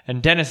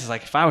 And Dennis is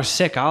like, if I was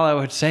sick, all I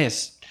would say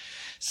is,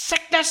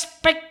 "Sickness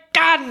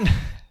begun."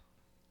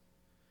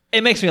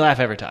 It makes me laugh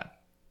every time.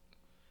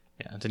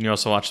 Yeah. Didn't you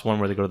also watch the one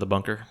where they go to the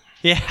bunker?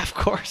 Yeah, of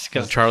course.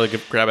 Because Charlie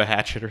grab a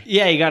hatchet or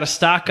you got to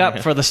stock up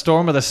for the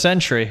storm of the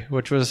century,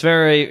 which was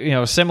very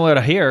similar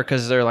to here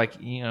because they're like,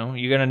 you're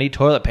going to need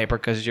toilet paper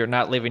because you're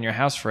not leaving your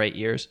house for 8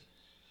 years.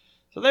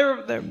 So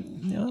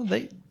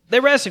they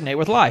resonate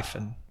with life,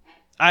 and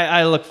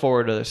I look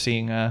forward to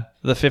seeing the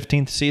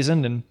 15th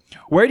season. And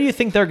where do you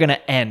think they're going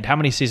to end? How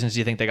many seasons do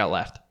you think they got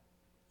left?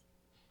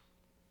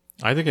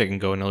 I think I can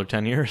go another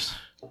 10 years.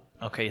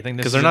 Okay, you think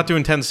this? Because they're not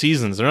doing 10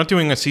 seasons. They're not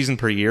doing a season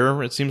per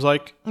year, it seems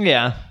like.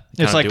 Yeah, it's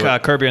Kinda like do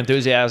it. Curb Your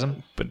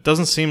Enthusiasm. But it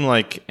doesn't seem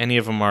like any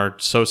of them are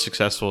so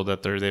successful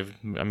that they've.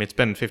 I mean, it's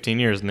been 15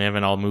 years and they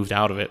haven't all moved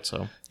out of it.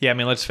 So Yeah, I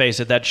mean, let's face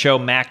it. That show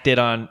Mac did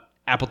on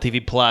Apple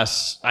TV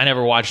Plus. I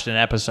never watched an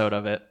episode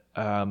of it.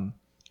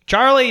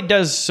 Charlie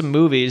does some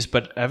movies,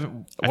 but what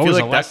feel was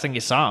like the last thing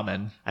you saw him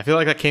in? I feel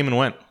like that came and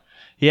went.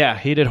 Yeah,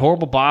 he did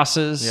Horrible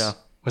Bosses. Yeah.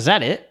 Was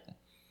that it?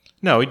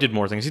 No, he did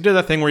more things. He did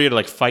that thing where he had to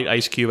like fight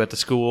Ice Cube at the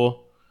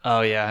school.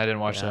 Oh, yeah, I didn't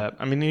watch that.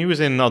 I mean, he was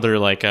in other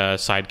like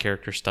side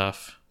character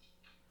stuff.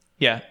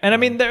 Yeah, and I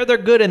mean, they're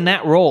good in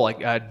that role.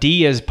 Like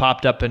Dee has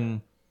popped up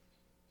in,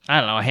 I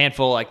don't know, a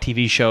handful of like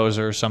TV shows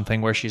or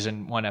something where she's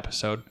in one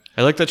episode.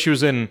 I like that she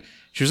was in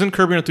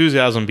Curb Your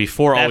Enthusiasm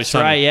before Always That's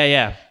Sunny. right,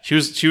 yeah. She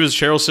was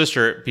Cheryl's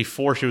sister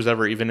before she was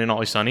ever even in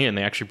Always Sunny, and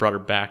they actually brought her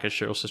back as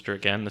Cheryl's sister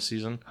again this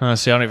season.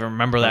 See, I don't even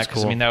remember that That's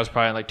because cool. I mean, that was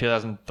probably like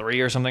 2003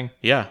 or something.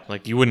 Yeah,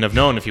 like you wouldn't have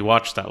known if you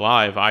watched that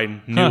live.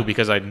 I knew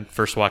because I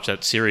first watched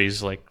that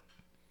series like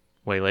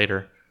way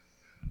later.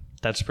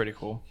 That's pretty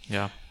cool.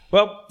 Yeah.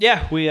 Well,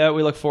 yeah, we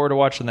look forward to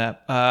watching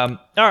that. All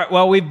right,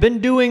 well, we've been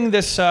doing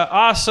this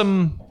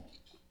awesome,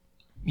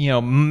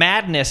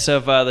 madness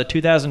of the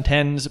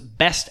 2010s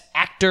Best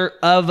Actor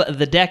of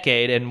the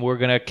Decade, and we're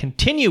going to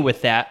continue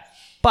with that.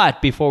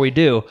 But before we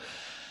do,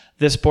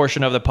 this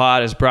portion of the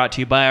pod is brought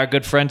to you by our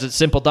good friends at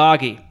Simple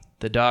Doggy,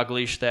 the dog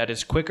leash that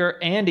is quicker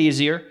and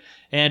easier,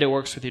 and it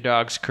works with your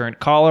dog's current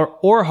collar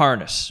or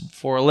harness.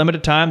 For a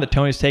limited time, the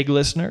Tony's Take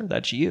listener,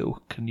 that's you,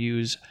 can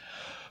use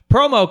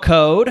promo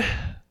code...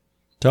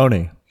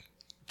 Tony.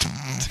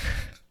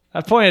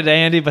 I pointed to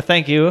Andy, but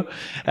thank you.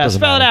 Spell it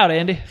matter. out,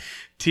 Andy.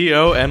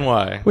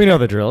 TONY. We know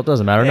the drill. It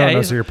doesn't matter. No Yeah, one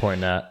knows he's- who you're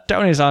pointing at.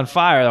 Tony's on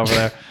fire over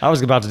there. I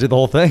was about to do the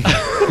whole thing.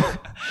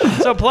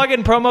 So plug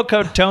in promo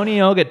code Tony,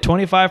 you'll get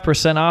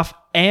 25% off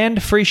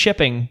and free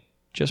shipping.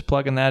 Just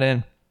plugging that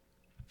in.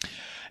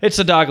 It's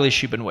the dog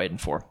leash you've been waiting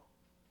for.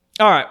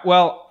 All right,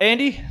 well,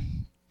 Andy,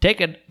 take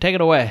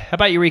it away. How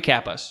about you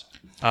recap us?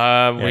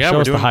 Show we're us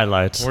the doing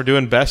highlights. We're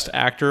doing Best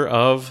Actor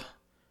of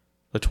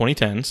the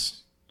 2010s.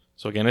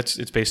 So again,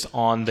 it's based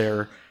on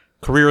their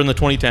career in the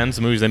 2010s,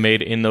 the movies they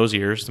made in those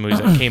years, the movies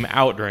that came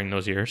out during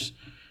those years.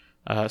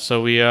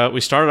 So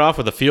we started off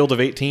with a field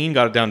of 18,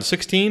 got it down to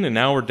 16, and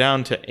now we're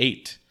down to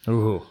 8.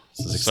 Ooh,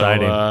 this is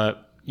exciting. So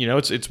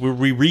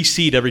we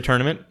reseed every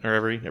tournament or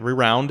every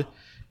round,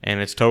 and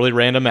it's totally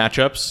random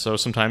matchups. So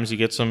sometimes you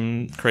get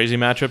some crazy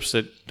matchups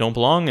that don't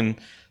belong, and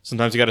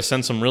sometimes you got to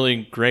send some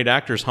really great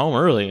actors home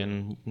early,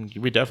 and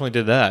we definitely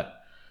did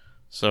that.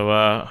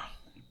 So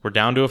we're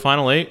down to a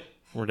final 8.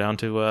 We're down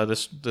to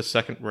the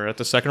second. We're at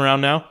the second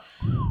round now.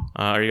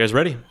 Are you guys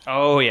ready?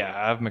 Oh,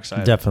 yeah, I'm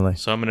excited. Definitely.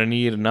 So I'm going to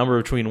need a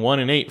number between 1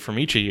 and 8 from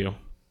each of you.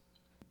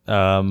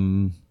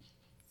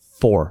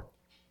 4.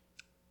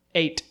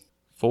 8.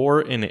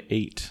 4 and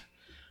 8.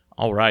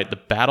 All right, the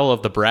Battle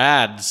of the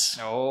Brads.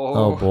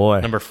 Oh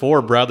boy. Number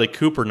 4, Bradley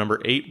Cooper. Number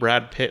 8,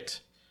 Brad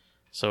Pitt.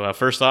 So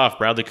first off,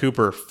 Bradley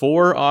Cooper,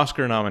 4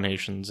 Oscar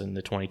nominations in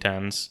the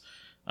 2010s.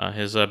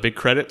 His big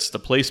credits: The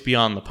Place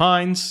Beyond the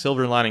Pines,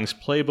 Silver Linings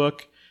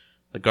Playbook,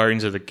 the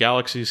Guardians of the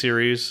Galaxy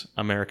series,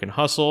 American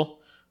Hustle,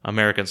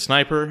 American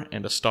Sniper,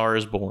 and A Star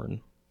is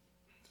Born.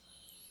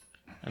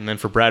 And then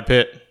for Brad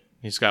Pitt,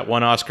 he's got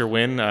 1 Oscar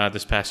win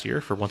this past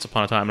year for Once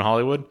Upon a Time in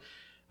Hollywood.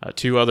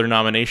 2 other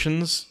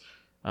nominations.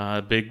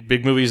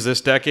 Big movies this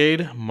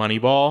decade: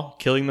 Moneyball,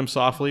 Killing Them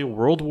Softly,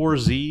 World War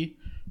Z,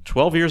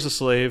 12 Years a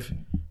Slave,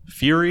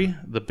 Fury,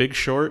 The Big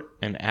Short,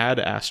 and Ad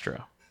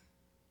Astra.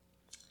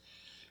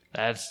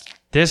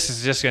 This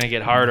is just going to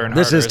get harder and harder.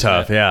 This is isn't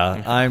tough. it?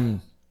 Yeah.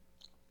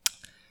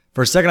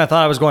 For a second, I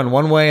thought I was going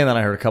one way, and then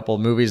I heard a couple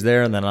of movies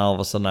there, and then all of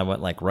a sudden I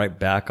went like right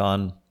back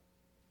on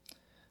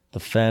the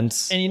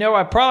fence. And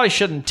I probably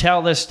shouldn't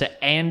tell this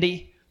to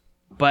Andy,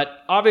 but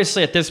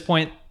obviously at this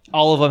point,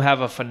 all of them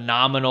have a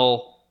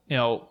phenomenal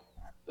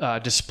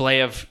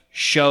display of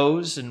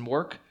shows and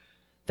work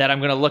that I'm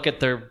going to look at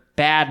their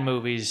bad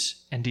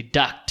movies and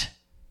deduct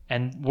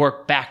and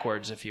work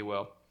backwards, if you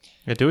will.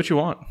 Yeah, do what you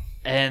want.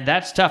 And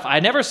that's tough. I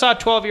never saw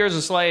 12 Years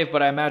a Slave,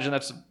 but I imagine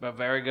that's a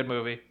very good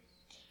movie.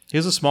 He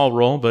has a small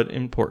role, but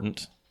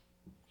important.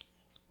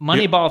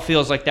 Moneyball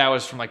feels like that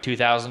was from like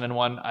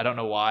 2001. I don't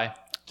know why.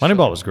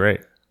 Moneyball was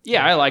great.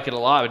 Yeah, I like it a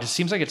lot. It just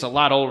seems like it's a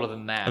lot older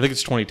than that. I think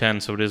it's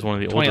 2010, so it is one of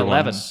the older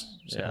 2011. ones.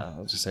 Yeah,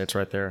 I'll just say it's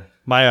right there.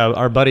 My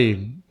our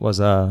buddy was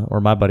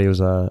my buddy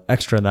was a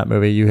extra in that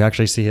movie. You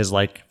actually see his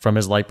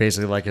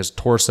basically like his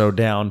torso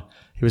down.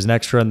 He was an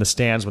extra in the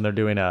stands when they're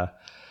doing a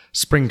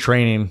spring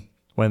training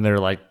when they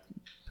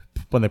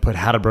put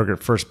Hatterberg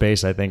at first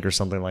base, I think, or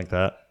something like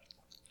that.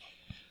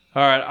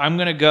 All right, I'm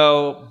going to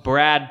go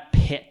Brad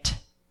Pitt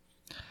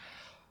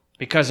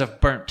because of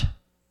Burnt.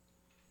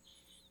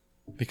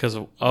 Because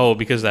of that The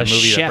movie that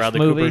chef Bradley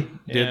movie? Cooper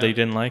did Yeah. that you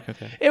didn't like?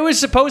 Okay. It was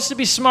supposed to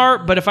be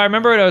smart, but if I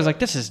remember it, I was like,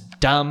 this is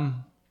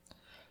dumb.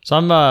 So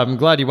I'm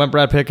glad you went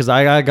Brad Pitt because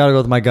I got to go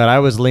with my gut. I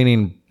was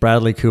leaning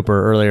Bradley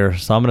Cooper earlier,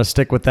 so I'm going to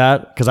stick with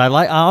that because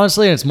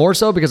honestly, it's more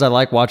so because I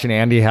like watching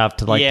Andy have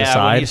to When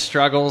decide. he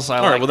struggles, I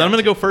All like right, well, then I'm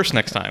that. going to go first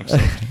next time. So.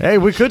 Hey,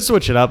 we could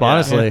switch it up,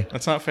 honestly.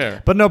 That's not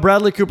fair. But no,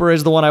 Bradley Cooper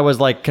is the one I was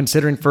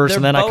considering first, They're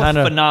and then both I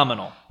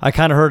phenomenal.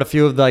 heard a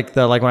few of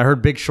when I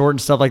heard Big Short and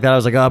stuff like that, I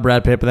was like, oh,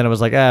 Brad Pitt, but then it was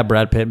like,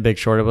 Brad Pitt and Big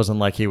Short. It wasn't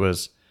like he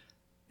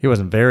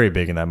wasn't very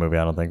big in that movie,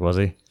 I don't think, was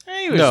he?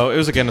 No, it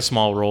was again a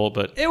small role,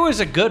 but It was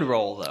a good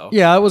role, though.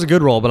 Yeah, it was a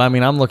good role, but I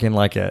mean, I'm looking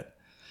at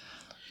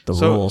the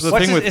So, rules. the-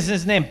 What's thing with- isn't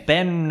his name?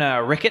 Ben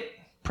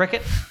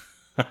Prickett?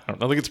 I don't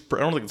think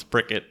it's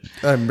Prickett.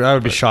 I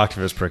would be shocked if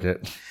it was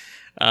Prickett.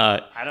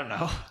 I don't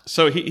know.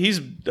 So he's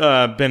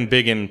been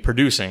big in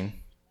producing.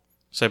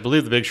 So I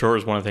believe The Big Short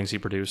was one of the things he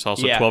produced.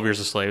 Also, Yeah. 12 Years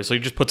a Slave. So he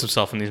just puts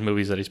himself in these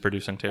movies that he's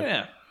producing too.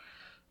 Yeah.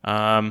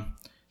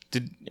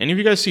 Did any of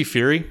you guys see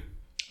Fury?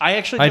 I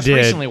actually I just did.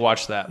 recently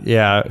watched that.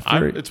 Yeah,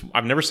 Fury,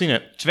 I've never seen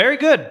it, It's very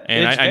good.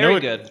 and it's I know very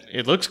it. good.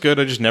 It looks good.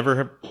 I just never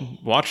have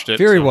watched it.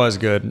 Fury so. was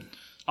good.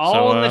 All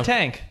So, in the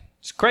tank.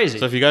 It's crazy.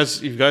 So if you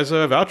guys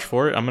vouch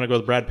for it, I'm gonna go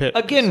with Brad Pitt.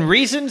 Again,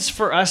 reasons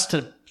for us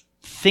to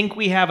think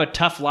we have a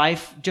tough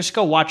life. Just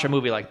go watch a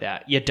movie like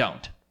that. You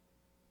don't.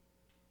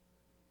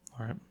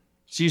 All right,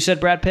 So you said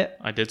Brad Pitt?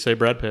 I did say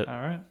Brad Pitt. All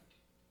right.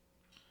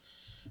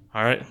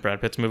 All right, Brad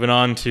Pitt's moving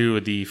on to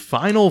the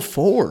final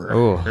four.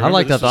 Oh, I Remember,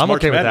 like this that. Though. was I'm March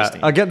okay with Madness that.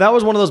 team. Again, that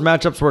was one of those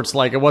matchups where it's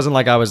it wasn't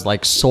like I was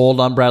sold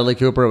on Bradley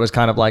Cooper. It was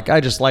kind of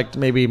I just liked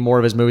maybe more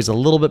of his movies a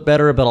little bit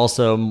better, but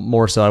also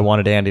more so I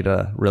wanted Andy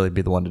to really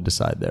be the one to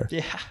decide there.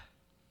 Yeah.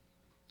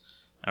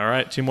 All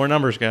right, 2 more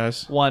numbers,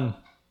 guys. 1.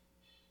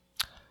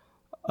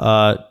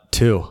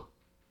 2.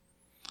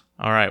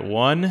 All right,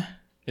 1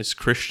 is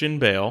Christian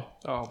Bale.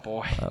 Oh,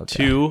 boy.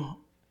 2,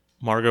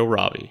 Margot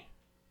Robbie.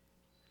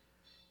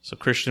 So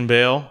Christian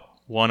Bale,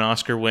 1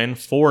 Oscar win,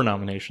 4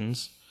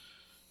 nominations.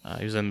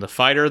 He was in The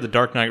Fighter, The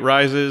Dark Knight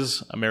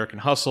Rises, American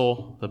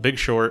Hustle, The Big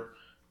Short,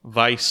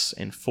 Vice,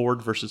 and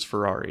Ford versus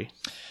Ferrari.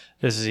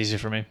 This is easy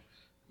for me.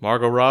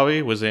 Margot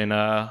Robbie was in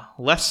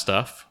less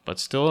stuff, but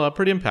still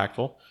pretty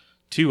impactful.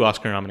 2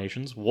 Oscar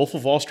nominations: Wolf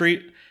of Wall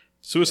Street,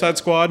 Suicide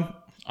Squad,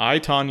 I,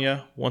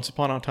 Tonya, Once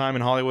Upon a Time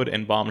in Hollywood,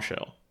 and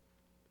Bombshell.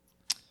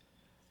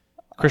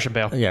 Christian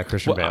Bale. Yeah,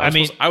 Christian Bale. I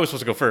mean, I was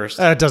supposed to go first.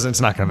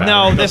 It's not going to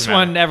matter. no, this matter.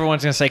 one,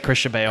 everyone's going to say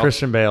Christian Bale.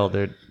 Christian Bale,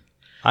 dude.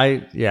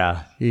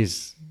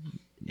 He's.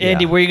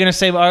 Andy, were you going to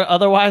say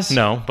otherwise?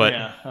 No, but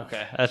Yeah,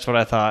 okay. That's what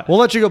I thought. We'll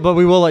let you go, but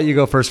we will let you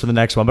go first for the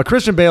next one. But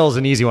Christian Bale is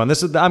an easy one.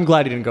 I'm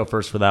glad he didn't go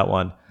first for that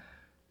one.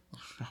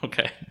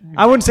 okay.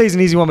 I wouldn't say he's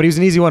an easy one, but he's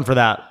an easy one for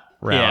that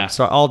round. Yeah.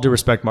 So all due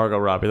respect, Margot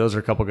Robbie. Those are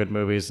a couple good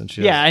movies, and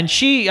she. Yeah, and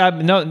she,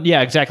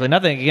 exactly.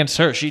 Nothing against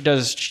her. She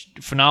does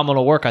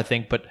phenomenal work, I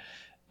think. But,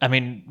 I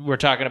mean, we're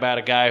talking about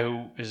a guy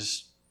who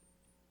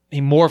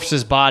he morphs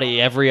his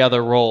body every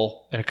other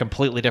role in a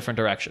completely different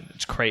direction.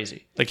 It's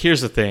crazy. Like,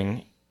 here's the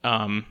thing.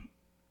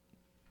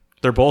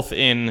 They're both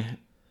in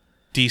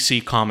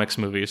DC Comics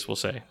movies, we'll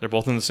say. They're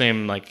both in the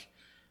same,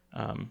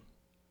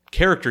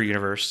 character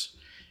universe.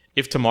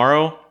 If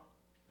tomorrow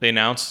they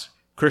announce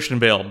Christian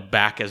Bale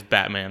back as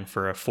Batman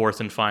for a 4th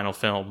and final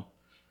film,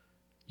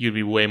 you'd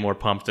be way more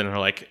pumped than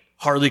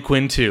Harley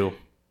Quinn 2.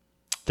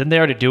 Didn't they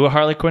already do a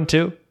Harley Quinn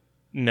too?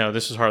 No,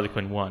 this was Harley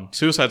Quinn 1.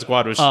 Suicide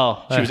Squad was,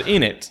 Oh. she was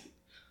in it.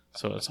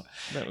 So it's,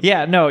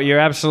 Yeah, no, you're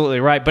absolutely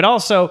right. But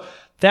also,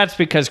 that's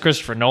because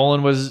Christopher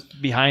Nolan was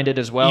behind it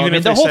as well. Even I mean,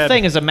 if the they whole said-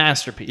 thing is a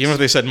masterpiece. even if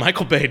they said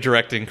Michael Bay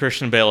directing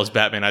Christian Bale as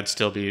Batman, I'd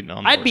still be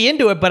on I'd board. be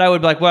into it, but I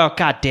would be like, well,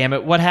 god damn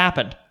it, what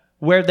happened?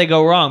 Where'd they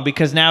go wrong?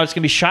 Because now it's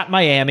going to be shot in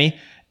Miami,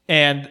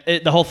 and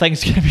the whole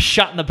thing's going to be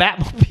shot in the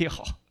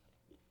Batmobile.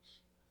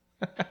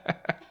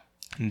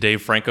 And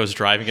Dave Franco's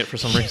driving it for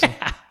some reason.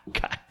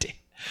 God damn.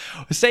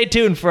 Stay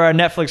tuned for our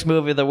Netflix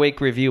movie of the week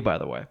review, by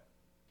the way.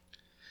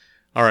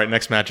 All right,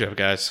 next matchup,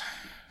 guys.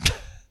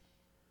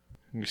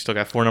 You still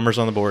got 4 numbers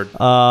on the board.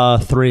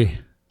 3.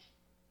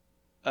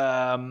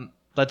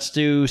 Let's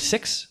do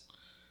 6.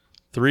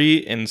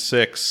 3 and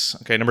 6.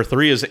 Okay, number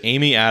 3 is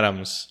Amy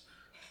Adams.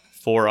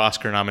 4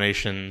 Oscar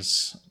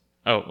nominations.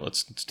 Oh,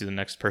 let's do the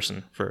next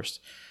person first.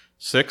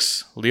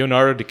 6,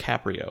 Leonardo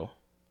DiCaprio.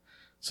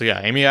 So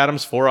yeah, Amy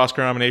Adams, 4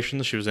 Oscar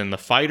nominations. She was in The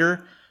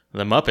Fighter,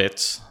 The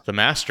Muppets, The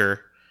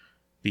Master,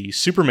 the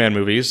Superman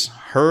movies,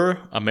 Her,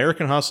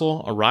 American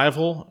Hustle,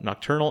 Arrival,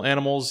 Nocturnal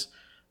Animals,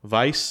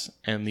 Vice,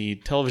 and the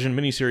television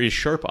miniseries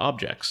Sharp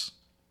Objects.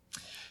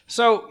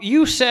 So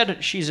you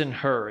said she's in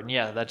Her, and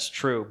yeah, that's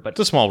true. But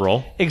It's a small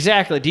role.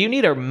 exactly, do you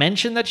need to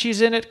mention that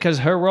she's in it? Because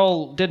her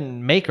role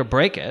didn't make or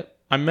break it.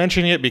 I'm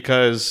mentioning it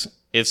because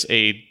it's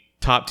a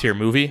top-tier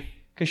movie,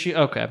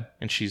 Okay.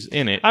 and she's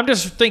in it. I'm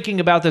just thinking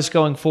about this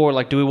going forward.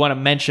 Like, do we want to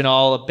mention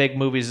all the big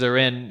movies they're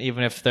in,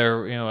 even if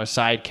they're a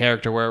side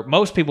character where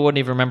most people wouldn't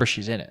even remember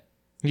she's in it?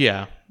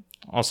 Yeah.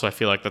 Also, I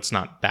feel like that's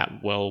not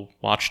that well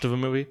watched of a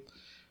movie.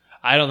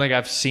 I don't think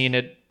I've seen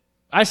it.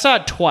 I saw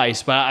it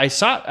twice, but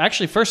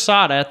first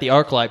saw it at the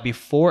ArcLight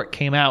before it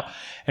came out.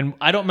 And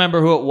I don't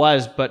remember who it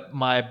was, but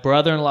my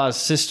brother-in-law's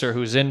sister,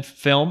 who's in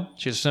film,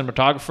 she's a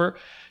cinematographer,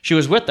 she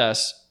was with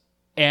us,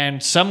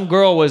 and some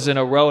girl was in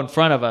a row in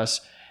front of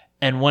us,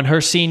 and when her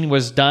scene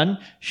was done,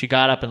 she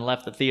got up and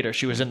left the theater.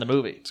 She was in the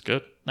movie. It's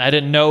good. I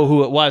didn't know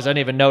who it was. I didn't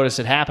even notice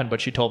it happened, but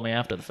she told me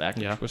after the fact.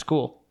 Yeah. It was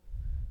cool.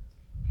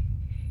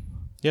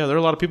 Yeah, there are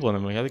a lot of people in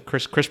the movie. I think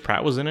Chris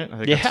Pratt was in it. I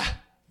think Yeah.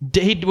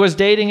 He was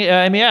dating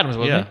Amy Adams,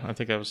 wasn't Yeah, I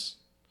think that was...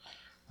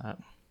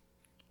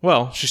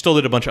 well, she still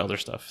did a bunch of other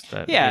stuff.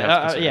 That he? we have to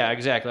Yeah, consider. yeah,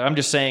 exactly. I'm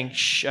just saying,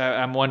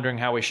 I'm wondering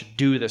how we should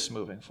do this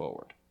moving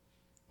forward.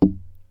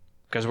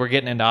 Because we're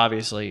getting into,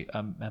 obviously,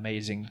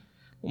 amazing,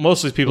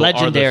 Most of these people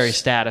legendary are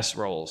status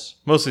roles.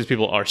 most of these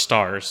people are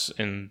stars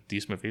in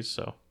these movies.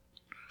 So,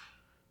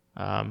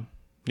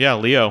 yeah,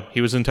 Leo,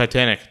 he was in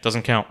Titanic.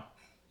 Doesn't count.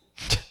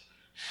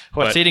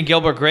 What, But- Eating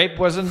Gilbert Grape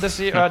wasn't this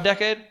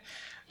decade?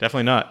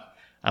 Definitely not.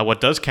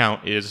 What does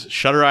count is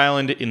Shutter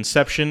Island,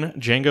 Inception,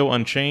 Django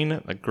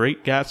Unchained, The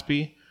Great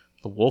Gatsby,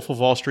 The Wolf of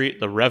Wall Street,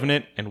 The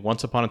Revenant, and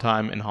Once Upon a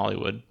Time in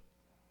Hollywood.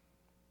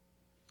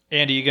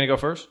 Andy, you going to go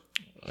first?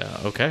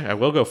 Okay, I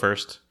will go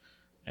first.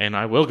 And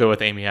I will go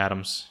with Amy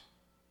Adams.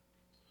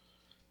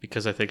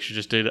 Because I think she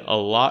just did a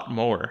lot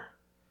more.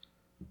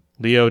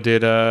 Leo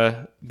did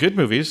good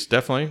movies,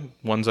 definitely.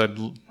 Ones I'd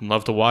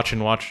love to watch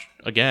and watch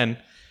again.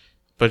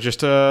 But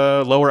just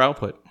a lower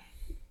output.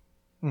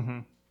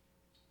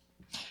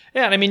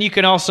 Yeah, and I mean, you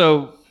can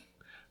also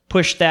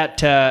push that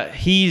to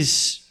she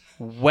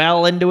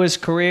well into his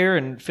career,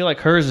 and feel like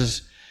hers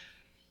is,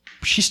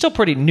 she's still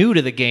pretty new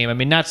to the game. I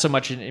mean, not so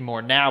much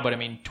anymore now, but I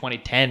mean,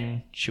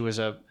 2010, she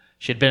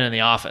had been in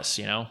The Office,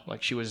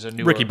 like she was a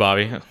new Ricky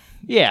Bobby.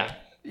 Yeah,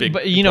 Big,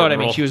 but you know what I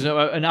mean. important She was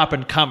an up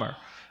and comer.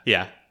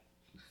 Yeah.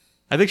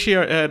 I think she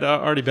had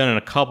already been in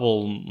a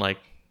couple, like,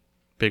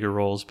 bigger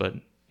roles, but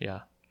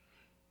yeah.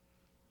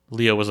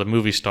 Leo was a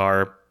movie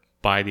star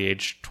by the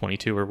age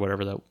 22 or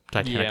whatever that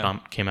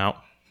Titanic came out.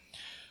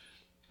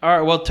 All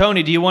right, well,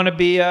 Tony, do you want to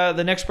be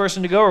the next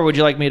person to go, or would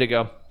you like me to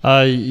go?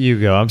 You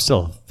go. I'm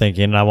still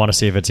thinking, and I want to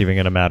see if it's even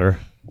going to matter.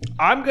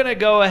 I'm going to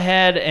go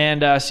ahead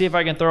and see if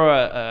I can throw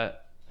a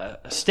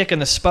stick in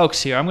the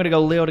spokes here. I'm going to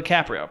go Leo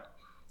DiCaprio.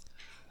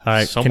 All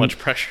right, So much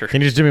pressure.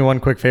 Can you just do me one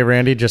quick favor,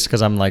 Andy? Just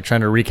because I'm like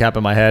trying to recap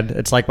in my head.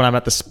 It's like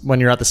when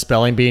you're at the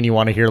spelling bee and you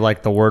want to hear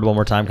like the word one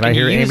more time. Can I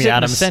hear Use Amy it in a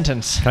Adams?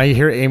 sentence. Can I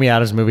hear Amy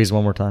Adams movies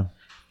one more time?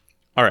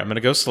 All right, I'm going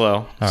to go slow.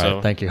 All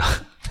right, thank you.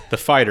 The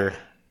Fighter.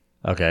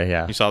 Okay,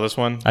 yeah. You saw this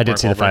one? I did Mark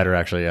see The Wahlberg. Fighter,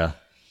 actually, yeah.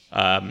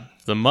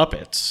 The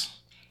Muppets.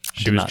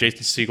 She Did was not-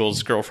 Jason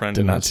Segel's girlfriend.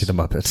 Did in not this. see The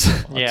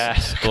Muppets. Yeah.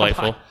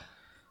 Delightful.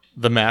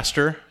 The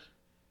Master.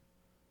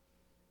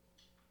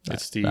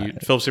 It's the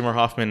Philip Seymour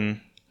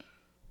Hoffman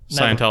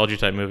Scientology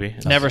type movie.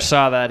 Never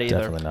saw that either.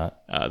 Definitely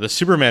not. The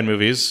Superman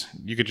movies,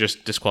 you could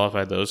just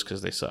disqualify those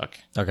because they suck.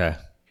 Okay.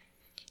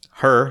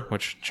 Her,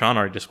 which Sean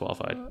already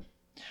disqualified.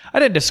 I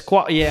did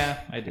Yeah,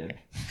 I did.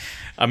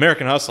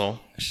 American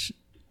Hustle.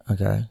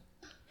 Okay.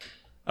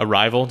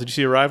 Arrival. Did you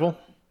see Arrival?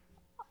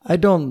 I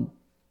don't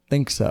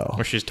think so.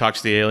 Where she just talks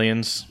to the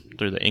aliens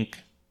through the ink.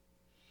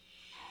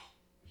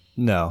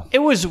 No. It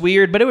was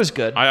weird, but it was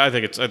good. I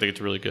think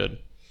it's really good.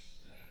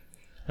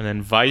 And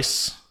then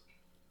Vice,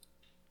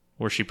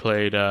 where she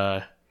played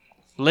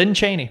Lynn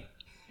Chaney.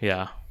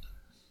 yeah.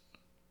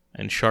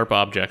 And Sharp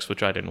Objects,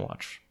 which I didn't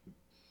watch.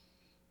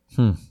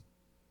 So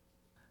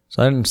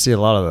I didn't see a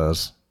lot of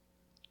those.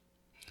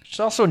 She's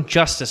also in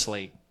Justice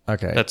League.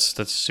 Okay.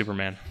 That's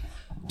Superman.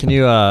 Can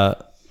you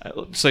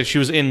So she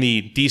was in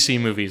the DC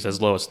movies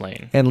as Lois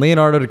Lane. and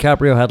Leonardo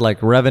DiCaprio had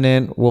like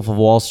Revenant, Wolf of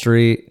Wall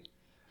Street.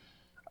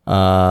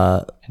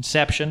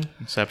 Inception.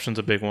 Inception's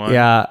a big one.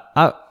 Yeah,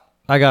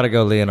 I got to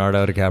go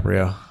Leonardo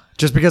DiCaprio.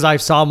 Just because I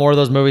saw more of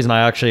those movies and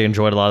I actually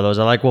enjoyed a lot of those.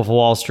 I like Wolf of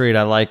Wall Street.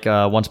 I like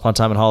Once Upon a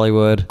Time in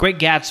Hollywood. Great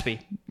Gatsby.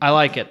 I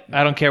like it.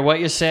 I don't care what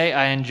you say.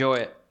 I enjoy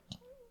it.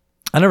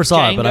 I never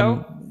saw it, but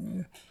Django?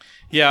 I'm.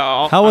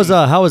 Yeah. How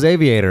was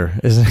Aviator?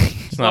 Is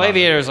It's Well, not-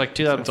 Aviator is like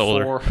older.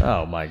 2004.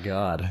 Oh my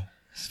god,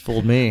 it's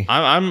fooled me.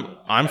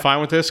 I'm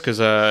fine with this because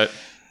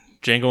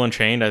Django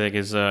Unchained I think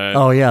is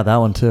Oh yeah, that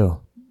one too.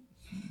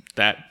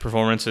 that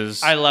performance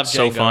is I love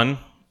so Django. fun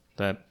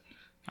that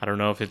I don't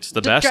know if it's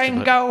the best. but-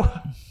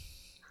 Django.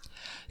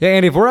 Yeah,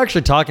 Andy, if we're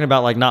actually talking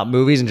about like not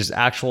movies and just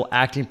actual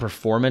acting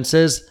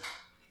performances,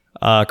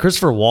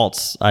 Christopher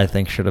Waltz, I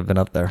think, should have been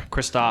up there.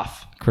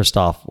 Christoph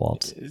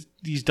Waltz.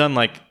 He's done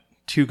like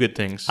 2 good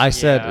things. I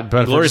said,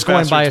 but if we're Inglourious just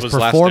going by his Basterds was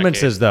last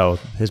performances, decade. though.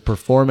 His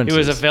performances. He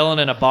was a villain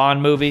in a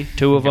Bond movie.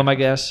 2 of them, I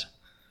guess.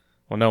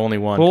 Well, no, only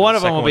one. Well, 'cause one the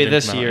of them second will be didn't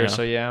this come out, year, yeah.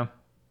 so yeah.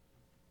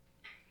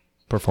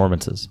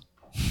 Performances.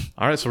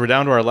 All right, so we're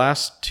down to our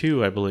last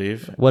 2, I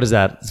believe. What is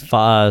that?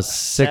 5,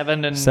 6,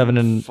 7 and 7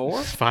 and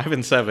 4? 5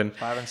 and 7.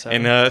 5 and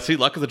 7. And see,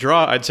 luck of the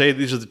draw, I'd say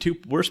these are the 2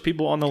 worst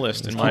people on the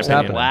list, in my keeps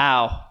opinion. happening.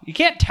 Wow. You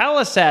can't tell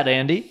us that,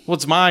 Andy. Well,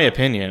 it's my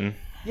opinion.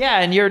 Yeah,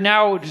 and you're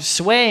now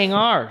swaying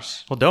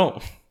ours. Well,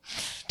 don't.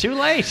 Too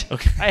late.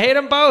 I hate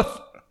them both.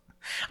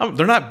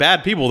 They're not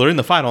bad people. They're in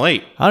the final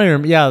 8. I don't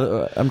even.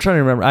 Yeah, I'm trying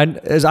to remember.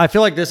 I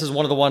feel like this is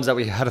one of the ones that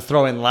we had to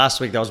throw in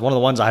last week. That was one of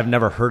the ones I've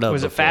never heard of.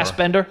 Was it before.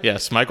 Fassbender?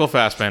 Yes, Michael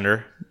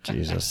Fassbender,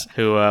 Jesus.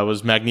 who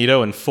was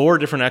Magneto in 4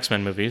 different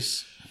X-Men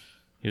movies.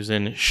 He was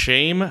in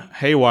Shame,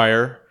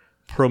 Haywire,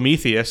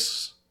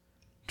 Prometheus,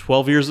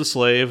 12 Years a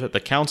Slave, The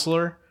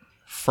Counselor,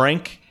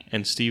 Frank,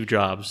 and Steve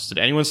Jobs. Did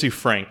anyone see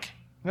Frank?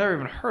 Never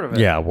even heard of it.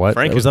 Yeah. What?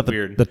 Frank was is that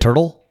weird. The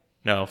turtle?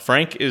 No,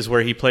 Frank is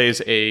where he plays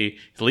the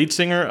lead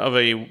singer of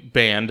a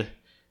band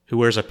who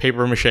wears a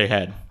paper mache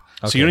head.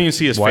 So you don't even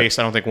see his face,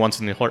 I don't think,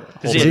 once in the whole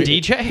Is he a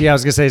DJ? Yeah, I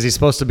was gonna say, is he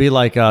supposed to be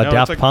like No, Daft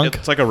it's like, Punk?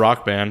 It's like a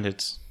rock band.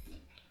 It's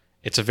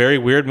a very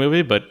weird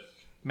movie, but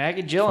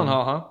Maggie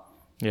Gyllenhaal, huh?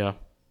 yeah.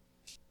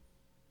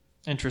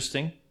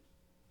 Interesting.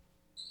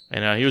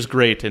 And he was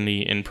great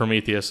in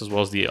Prometheus as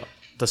well as the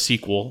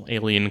sequel,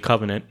 Alien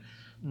Covenant.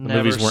 The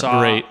Never movies weren't saw-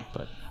 great,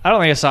 but I don't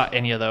think I saw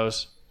any of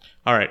those.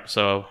 all right.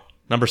 So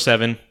number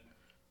 7,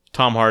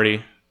 Tom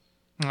Hardy,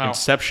 Oh.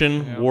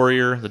 Inception,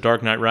 Warrior, The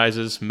Dark Knight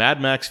Rises,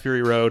 Mad Max: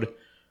 Fury Road,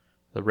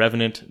 The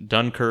Revenant,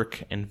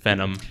 Dunkirk, and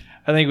Venom.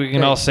 I think we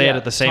can all say it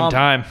at the same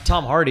time.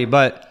 Tom Hardy,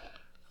 but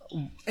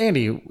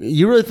Andy,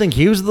 you really think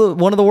he was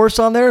one of the worst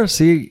on there?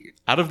 See,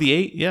 Out of the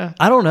 8, yeah.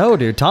 I don't know,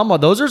 dude.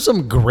 Those are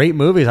some great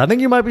movies. I think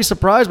you might be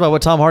surprised by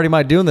what Tom Hardy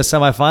might do in the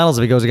semifinals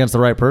if he goes against the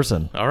right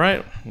person. All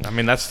right. I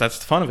mean, that's the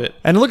fun of it.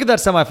 And look at that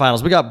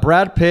semifinals. We got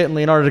Brad Pitt and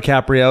Leonardo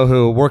DiCaprio,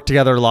 who work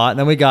together a lot. And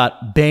then we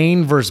got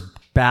Bane versus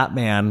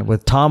Batman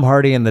with Tom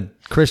Hardy and the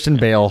Christian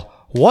Bale.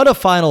 What a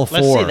final 4.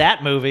 Let's see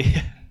that movie.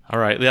 All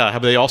right. Yeah.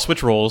 They all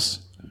switch roles.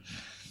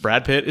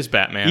 Brad Pitt is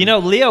Batman. You know,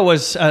 Leo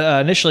was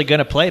initially going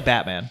to play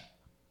Batman.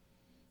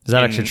 Is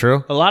that actually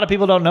true? A lot of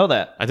people don't know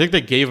that. I think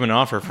they gave him an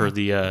offer for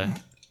the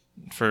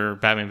for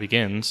Batman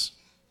Begins.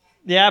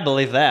 Yeah, I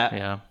believe that.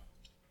 Yeah.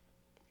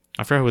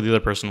 I forgot who the other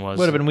person was.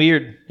 Would have been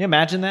weird. Can you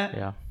imagine that?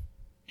 Yeah.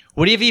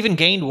 Would he have even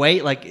gained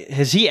weight? Like,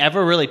 has he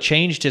ever really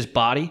changed his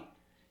body?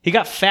 He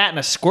got fat in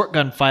a squirt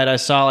gun fight I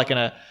saw, like in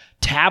a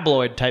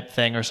tabloid type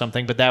thing or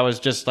something, but that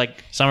was just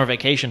like summer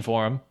vacation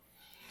for him.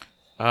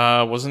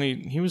 Wasn't he?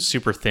 He was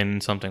super thin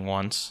in something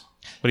once,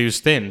 but he was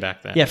thin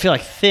back then. Yeah, I feel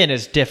like thin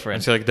is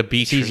different. I'd say like the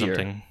beach or easier.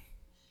 something.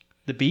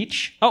 The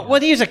beach? Oh, well,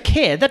 he was a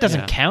kid. That doesn't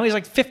Yeah. count. He's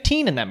like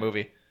 15 in that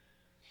movie.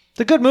 It's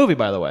a good movie,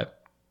 by the way.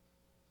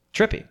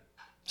 Trippy.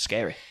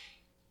 Scary.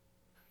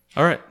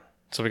 All right.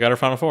 So we got our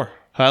final 4.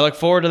 I look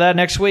forward to that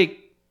next week.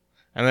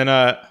 And then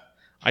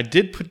I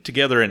did put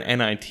together an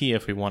NIT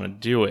if we want to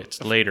do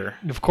it later.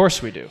 Of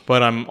course we do.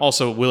 But I'm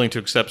also willing to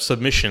accept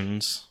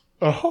submissions.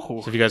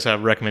 Oh. So if you guys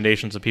have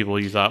recommendations of people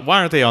you thought, why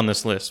aren't they on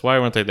this list? Why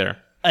weren't they there?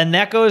 And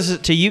that goes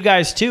to you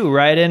guys too.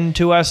 Write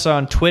into us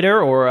on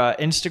Twitter or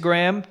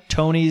Instagram.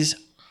 Tony's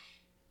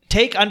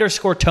take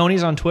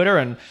 _Tony's on Twitter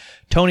and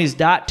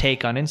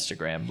Tony's.take on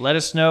Instagram. Let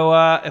us know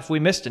if we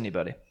missed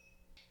anybody.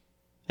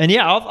 And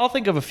yeah, I'll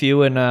think of a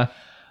few and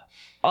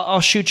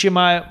I'll shoot you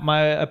my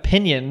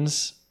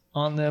opinions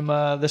on them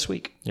this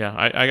week. Yeah,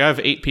 I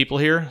have 8 people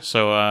here,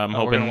 so I'm We're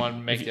hoping. gonna want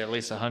to make it at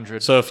least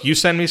 100. So if you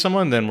send me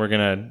someone, then we're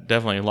gonna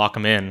definitely lock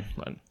them in.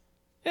 But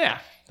Yeah.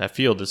 that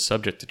field is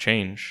subject to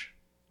change.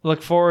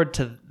 Look forward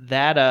to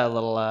that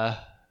little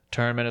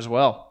tournament as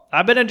well.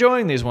 I've been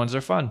enjoying these ones.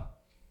 They're fun.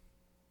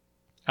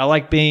 I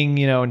like being,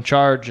 in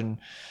charge and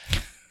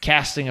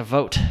casting a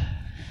vote.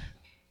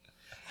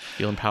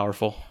 Feeling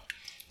powerful.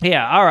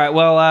 Yeah, all right.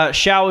 Well,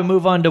 shall we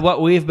move on to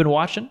what we've been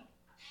watching?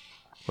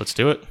 Let's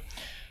do it.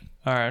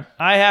 All right.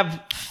 I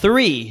have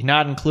 3,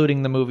 not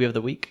including the movie of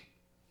the week.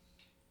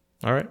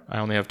 All right. I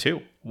only have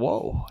 2.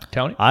 Whoa.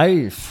 Tony?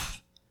 I'm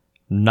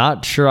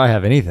not sure I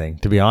have anything,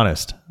 to be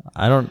honest.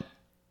 I don't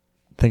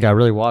think I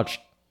really watched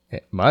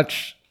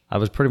much. I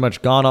was pretty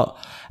much gone.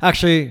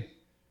 Actually,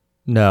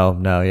 no.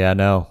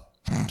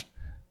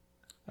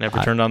 Never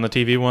turned on the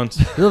TV once.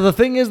 The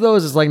thing is, though,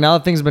 is like now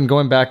that things have been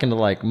going back into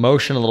like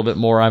motion a little bit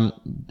more, I'm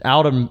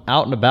out and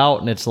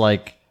about, and it's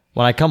like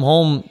when I come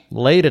home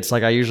late, it's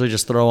like I usually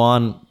just throw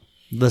on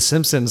The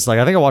Simpsons. Like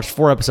I think I watched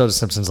 4 episodes of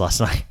Simpsons last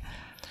night.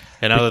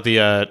 And now that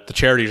the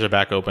charities are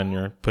back open,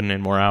 you're putting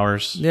in more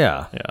hours.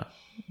 Yeah. Yeah.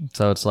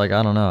 So it's like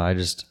I don't know.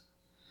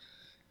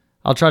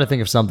 I'll try to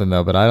think of something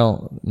though, but I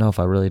don't know if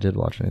I really did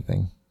watch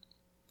anything.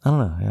 I don't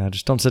know. Yeah, I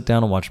just don't sit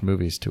down and watch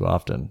movies too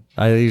often.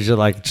 I usually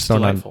like just on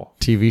delightful.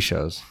 TV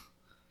shows.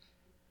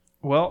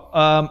 Well,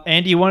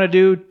 Andy, you want to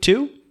do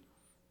 2?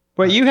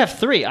 Wait, you have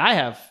 3. I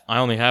have. I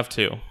only have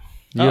 2.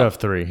 You have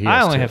 3. He I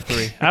has only 2. have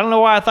 3. I don't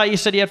know why I thought you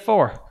said you had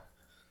 4.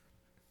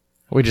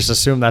 We just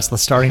assume that's the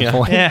starting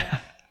point. Yeah.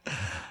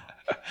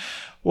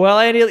 Well,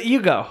 Andy,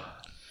 you go.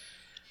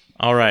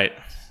 All right.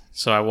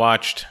 So I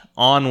watched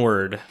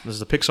Onward. This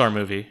is a Pixar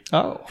movie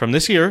Oh. from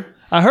this year.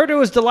 I heard it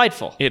was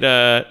delightful.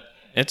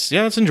 It's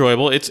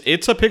enjoyable. It's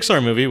a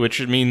Pixar movie,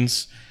 which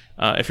means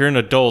if you're an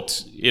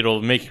adult,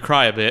 it'll make you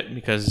cry a bit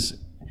because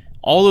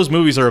all those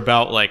movies are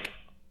about like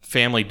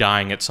family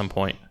dying at some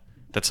point.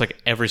 That's like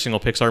every single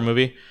Pixar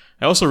movie.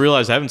 I also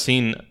realized I haven't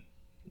seen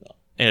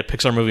a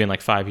Pixar movie in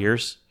like 5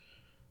 years.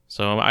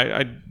 So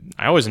I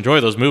always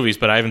enjoy those movies,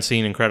 but I haven't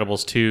seen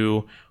Incredibles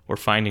 2 or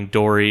Finding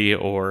Dory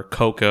or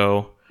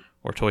Coco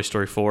or Toy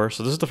Story 4.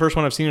 So this is the first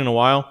one I've seen in a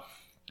while.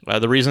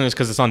 The reason is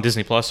because it's on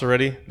Disney Plus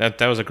already.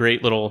 That was a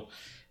great little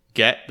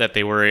get that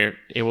they were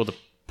able to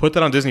put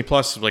that on Disney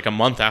Plus like a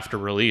month after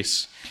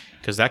release,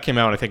 because that came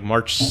out I think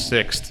March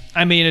 6th.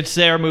 I mean, it's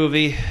their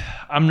movie.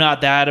 I'm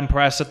not that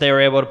impressed that they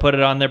were able to put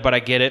it on there, but I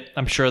get it.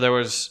 I'm sure there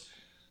was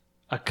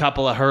a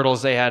couple of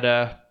hurdles they had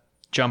to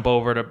jump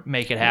over to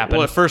make it happen.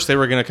 Well, at first they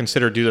were going to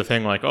consider do the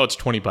thing like, oh, it's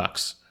 $20.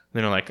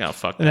 Then they're like, oh,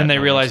 fuck that. And then they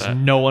No one realized wants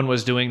that. no one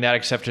was doing that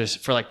except just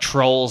for like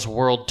Trolls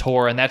World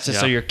Tour, and that's just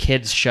so Yeah. your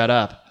kids shut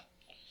up.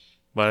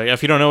 But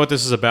if you don't know what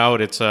this is about,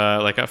 it's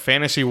like a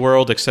fantasy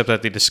world, except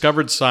that they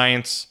discovered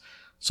science,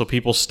 so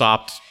people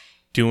stopped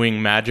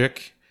doing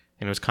magic,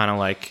 and it was kind of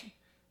like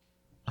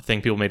a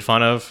thing people made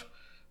fun of.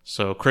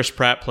 So Chris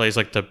Pratt plays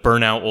like the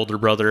burnout older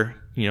brother,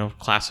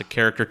 classic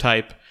character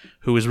type,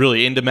 who is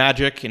really into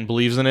magic and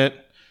believes in it.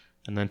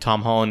 And then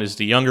Tom Holland is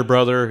the younger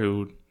brother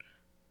who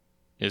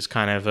is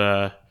kind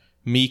of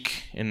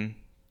meek and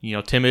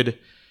timid.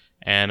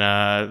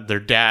 And their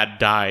dad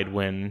died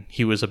when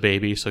he was a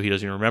baby, so he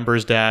doesn't even remember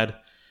his dad.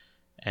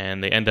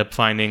 And they end up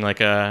finding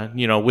like a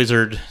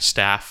wizard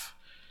staff,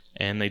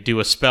 and they do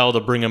a spell to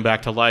bring him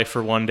back to life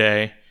for one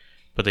day,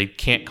 but they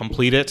can't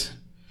complete it.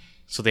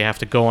 So they have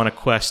to go on a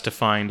quest to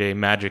find a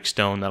magic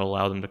stone that'll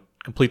allow them to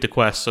complete the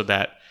quest, so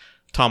that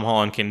Tom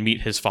Holland can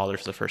meet his father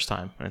for the first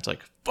time. And it's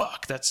like,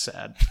 fuck, that's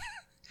sad.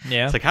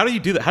 Yeah. It's like, how do you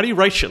do that? How do you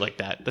write shit like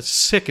that? That's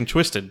sick and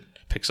twisted,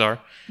 Pixar.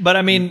 But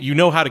I mean, You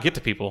know how to get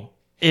to people.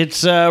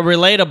 it's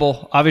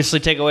relatable. Obviously,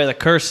 take away the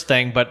curse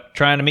thing, but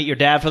trying to meet your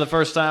dad for the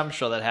first time, I'm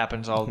sure that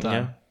happens all the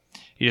time.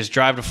 You just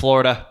drive to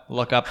Florida,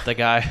 look up the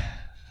guy.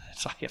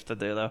 That's all you have to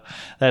do, though.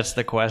 That's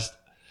the quest.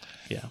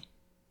 Yeah.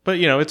 But,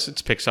 it's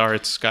Pixar.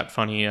 It's got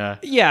funny...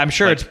 Yeah, I'm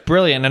sure it's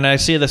brilliant. And I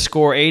see the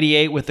score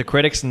 88 with the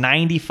critics,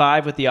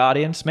 95 with the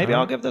audience. Maybe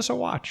I'll give this a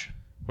watch.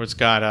 where it's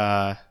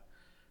got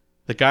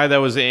the guy that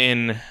was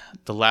in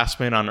The Last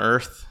Man on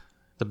Earth,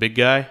 the big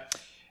guy.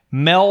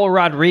 Mel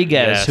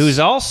Rodriguez, Yes. who's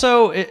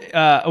also...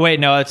 wait,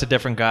 no, that's a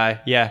different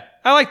guy. Yeah,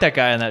 I like that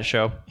guy in that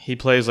show. He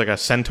plays like a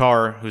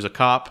centaur who's a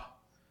cop.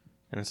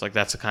 And it's like,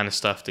 that's the kind of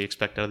stuff they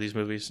expect out of these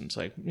movies. And it's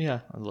like, yeah,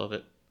 I love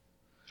it.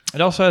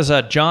 It also has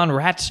John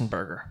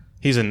Ratzenberger.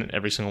 He's in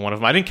every single one of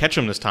them. I didn't catch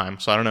him this time,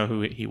 so I don't know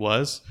who he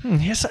was.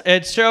 Yes,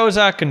 it shows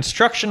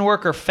construction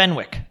worker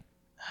Fenwick.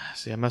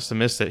 See, I must have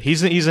missed it.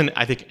 He's in,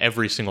 I think,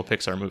 every single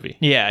Pixar movie.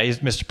 Yeah, he's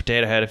Mr.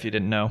 Potato Head, if you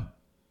didn't know.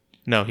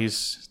 No,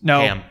 he's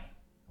No. Ham.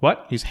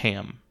 What? He's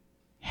Ham.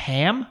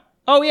 Ham?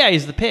 Oh, yeah,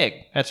 he's the pig.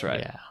 That's right.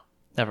 Yeah.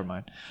 Never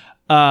mind.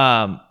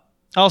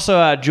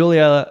 Also,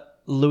 Julia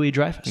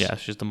Louis-Dreyfus. Yeah,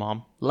 she's the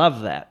mom.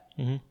 Love that.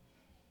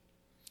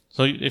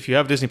 So if you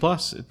have Disney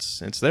Plus,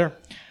 it's there.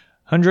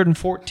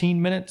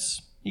 114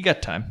 minutes. You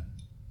got time.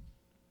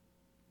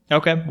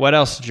 Okay, what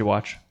else did you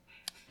watch?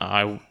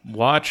 I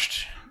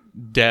watched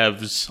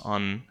Devs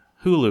on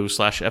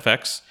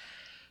Hulu/FX.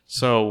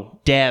 So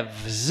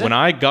Devs. when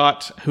I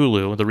got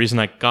Hulu, the reason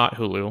I got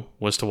Hulu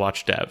was to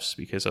watch Devs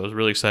because I was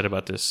really excited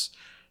about this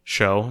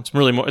show. It's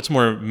more a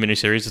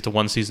miniseries. It's a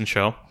 1-season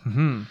show.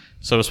 Mm-hmm.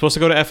 So it was supposed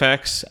to go to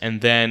FX, and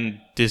then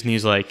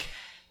Disney's like,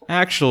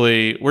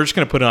 actually, we're just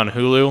going to put it on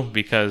Hulu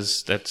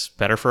because that's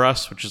better for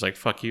us, which is like,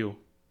 fuck you.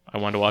 I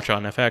wanted to watch it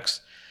on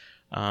FX.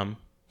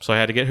 So I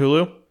had to get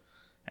Hulu,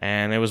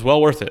 and it was well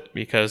worth it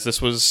because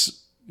this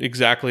was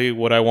exactly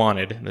what I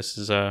wanted. This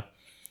is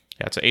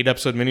it's an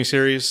 8-episode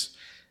miniseries.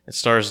 It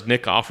stars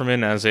Nick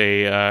Offerman as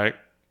a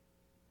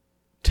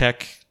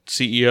tech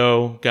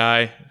CEO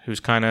guy who's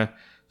kind of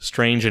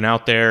strange and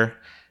out there,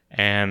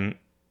 and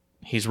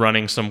he's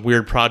running some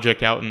weird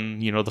project out in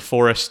the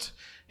forest.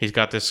 He's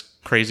got this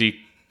crazy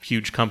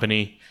huge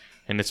company,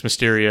 and it's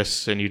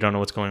mysterious, and you don't know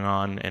what's going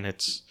on, and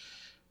it's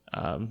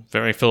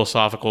very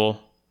philosophical.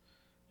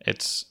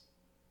 It's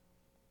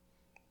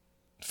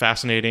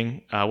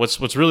fascinating.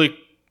 What's really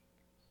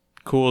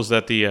cool is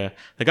that the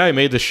guy who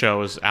made the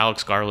show is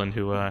Alex Garland,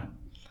 who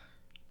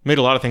made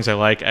a lot of things I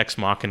like: Ex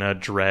Machina,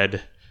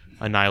 Dread,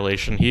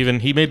 Annihilation.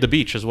 He made The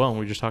Beach as well.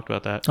 We just talked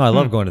about that. Oh, I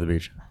love going to the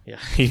beach. Yeah,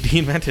 he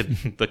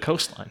invented the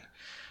coastline.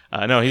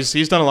 No,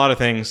 he's done a lot of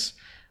things.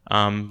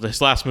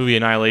 This last movie,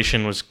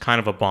 Annihilation, was kind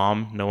of a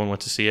bomb. No one went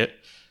to see it.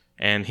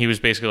 And he was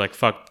basically like,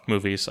 fuck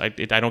movies. I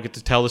don't get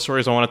to tell the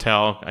stories I want to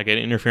tell. I get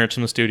interference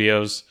from the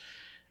studios.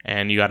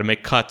 And you got to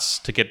make cuts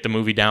to get the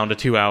movie down to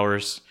 2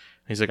 hours.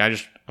 And he's like, I'm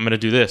going to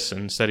do this.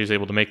 And instead, he was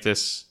able to make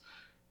this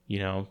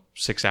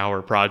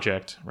 6-hour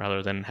project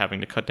rather than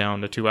having to cut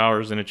down to 2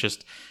 hours. And it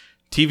just,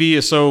 TV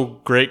is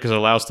so great because it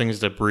allows things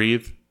to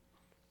breathe,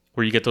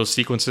 where you get those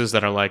sequences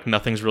that are like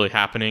nothing's really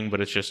happening, but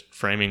it's just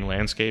framing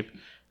landscape,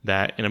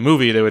 that in a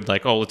movie they would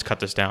like, oh, let's cut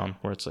this down,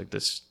 where it's like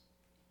this,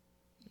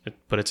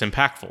 but it's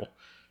impactful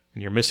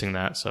and you're missing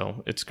that.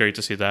 So it's great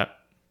to see that.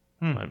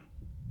 But,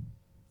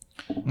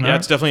 yeah,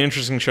 it's definitely an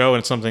interesting show, and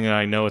it's something that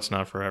I know it's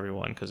not for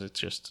everyone because it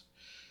just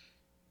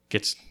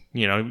gets,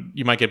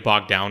 you might get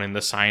bogged down in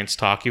the science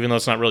talk, even though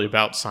it's not really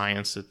about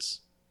science.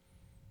 It's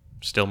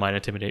still might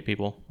intimidate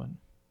people. But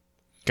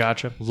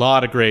Gotcha. a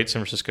lot of great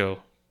San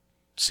Francisco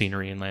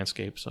scenery and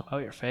landscape. So Oh,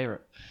 your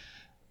favorite.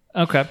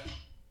 Okay.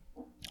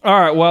 All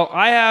right. Well,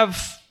 I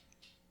have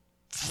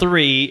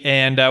 3,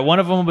 and one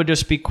of them would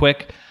just be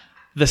quick.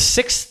 The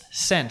Sixth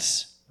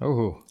Sense.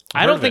 Oh,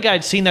 I don't think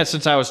I'd seen that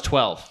since I was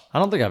 12. I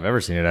don't think I've ever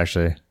seen it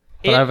actually.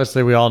 But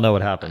obviously, we all know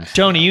what happens.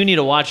 Tony, you need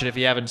to watch it if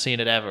you haven't seen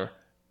it ever.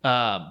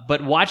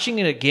 But watching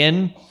it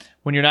again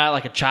when you're not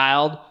like a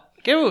child,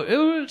 it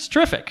was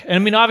terrific. And I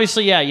mean,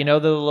 obviously, yeah,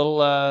 the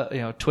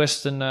little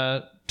twist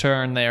and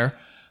turn there,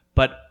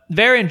 but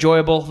very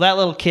enjoyable. That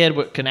little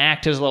kid can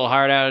act his little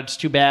heart out. It's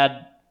too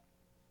bad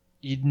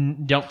you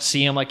don't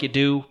see him like you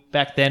do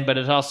back then, but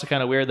it's also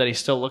kind of weird that he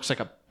still looks like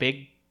a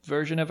big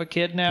version of a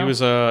kid now. he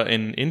was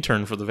an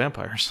intern for the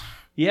vampires.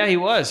 Yeah, he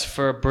was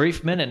for a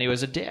brief minute. And he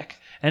was a dick.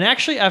 And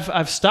actually,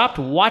 I've stopped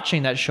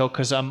watching that show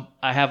because I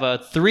have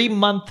a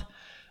 3-month,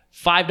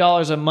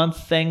 $5 a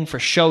month thing for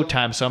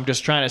Showtime. So I'm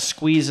just trying to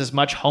squeeze as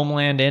much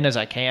Homeland in as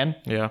I can.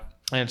 Yeah.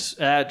 And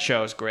that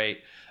show is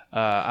great.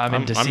 I'm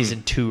into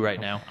season 2 right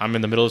now. I'm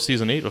in the middle of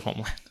season 8 of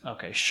Homeland.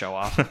 Okay, show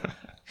off.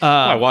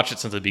 I watched it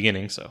since the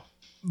beginning, so.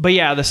 But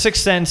yeah, The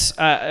Sixth Sense,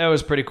 it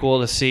was pretty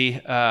cool to see.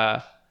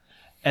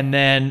 And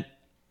then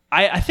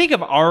I think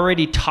I've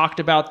already talked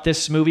about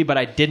this movie, but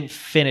I didn't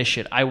finish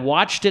it. I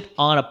watched it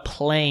on a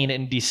plane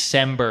in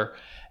December,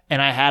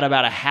 and I had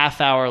about a half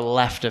hour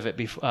left of it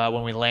before,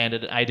 when we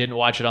landed. I didn't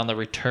watch it on the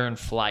return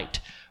flight.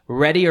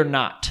 Ready or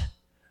Not.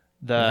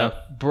 The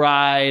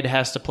bride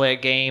has to play a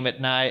game at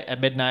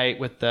midnight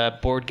with the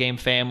board game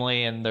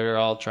family, and they're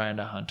all trying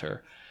to hunt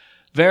her.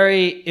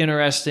 Very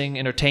interesting,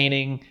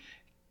 entertaining,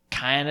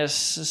 kind of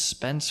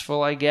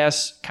suspenseful, I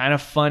guess. Kind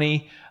of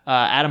funny.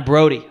 Adam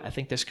Brody. I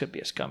think this could be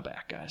his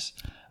comeback, guys.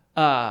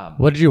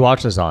 What did you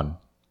watch this on?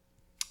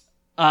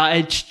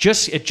 It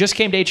just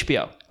came to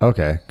HBO.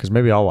 Okay, because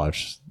maybe I'll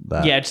watch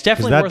that. Yeah, it's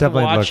definitely that worth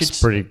definitely a watch.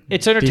 Looks pretty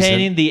it's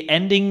entertaining. decent. The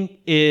ending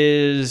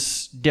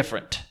is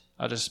different.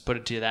 I'll just put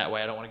it to you that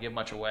way. I don't want to give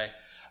much away.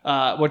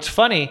 What's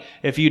funny,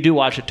 if you do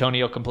watch it, Tony,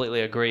 you'll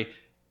completely agree.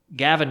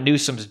 Gavin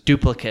Newsom's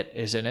duplicate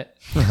is in it,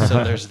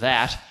 so there's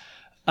that.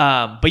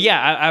 But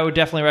yeah, I would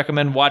definitely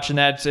recommend watching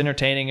that. It's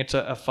entertaining. It's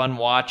a fun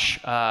watch.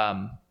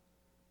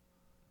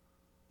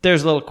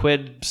 There's little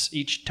quips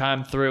each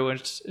time through, and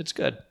it's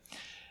good.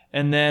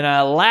 And then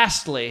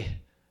lastly,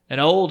 an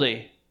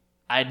oldie.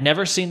 I'd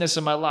never seen this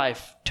in my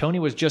life. Tony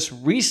was just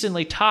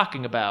recently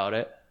talking about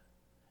it.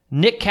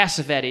 Nick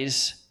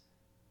Cassavetes'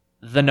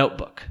 The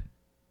Notebook.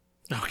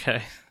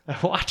 Okay. I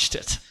watched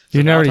it.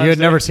 You had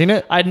never seen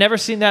it? I'd never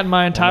seen that in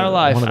my entire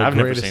life. one of the I've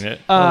never greatest- seen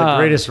it. One of the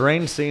greatest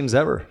rain scenes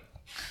ever.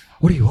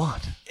 What do you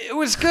want? It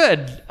was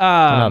good.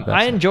 not bad.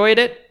 I enjoyed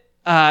it.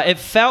 It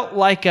felt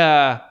like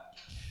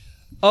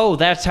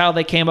that's how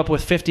they came up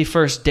with 50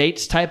 First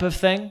Dates type of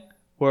thing.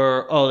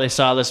 Where, they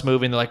saw this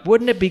movie and they're like,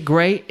 wouldn't it be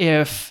great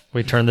if...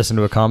 We turned this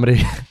into a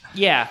comedy.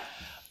 Yeah.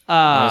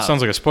 It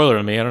sounds like a spoiler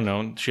to me. I don't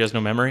know. She has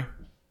no memory.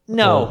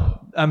 No.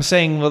 I'm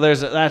saying,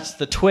 that's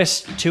the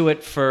twist to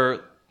it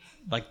for...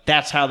 Like,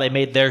 that's how they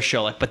made their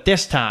show. Like, but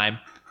this time,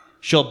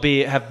 she'll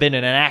have been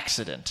in an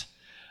accident.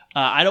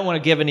 I don't want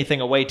to give anything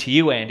away to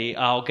you, Andy.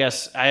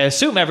 I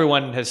assume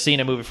everyone has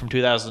seen a movie from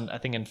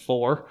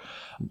 2004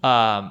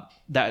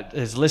 that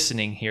is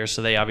listening here,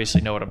 so they obviously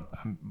know what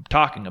I'm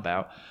talking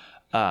about.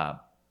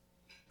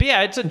 But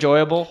yeah, it's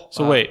enjoyable.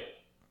 So wait,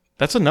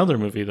 that's another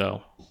movie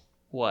though.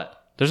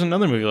 What? There's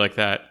another movie like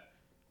that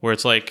where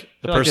it's like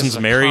the feel like this person's is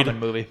a married. common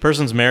movie.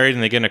 Person's married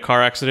and they get in a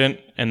car accident,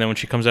 and then when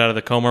she comes out of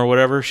the coma or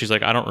whatever, she's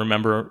like, "I don't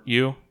remember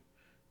you,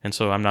 and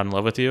so I'm not in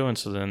love with you," and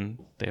so then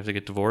they have to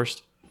get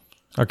divorced.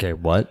 Okay,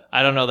 what?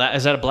 I don't know that.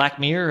 Is that a Black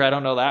Mirror? I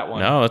don't know that one.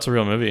 No, that's a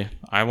real movie.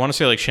 I want to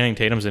say like Channing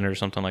Tatum's in it or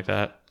something like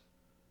that.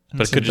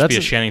 But it could just be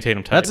a Channing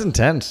Tatum type. That's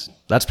intense.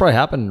 That's probably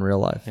happened in real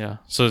life. Yeah.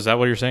 So is that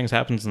what you're saying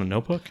happens in The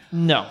Notebook?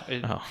 No.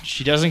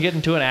 She doesn't get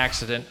into an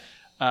accident.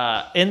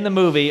 In the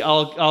movie,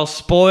 I'll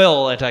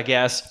spoil it, I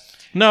guess.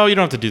 No, you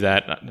don't have to do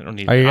that. I don't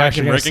need. Are you I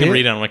actually can, gonna I see can it?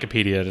 read it on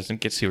Wikipedia. It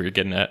doesn't get see what you're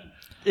getting at.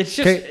 It's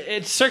just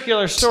it's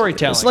circular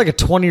storytelling. It's like a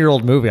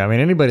 20-year-old movie. I mean,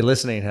 anybody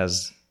listening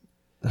has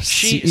either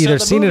the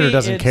seen it or movie,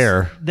 doesn't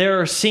care.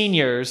 There are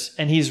seniors,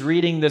 and he's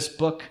reading this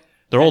book.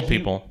 They're old that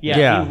people.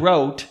 Yeah. He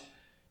wrote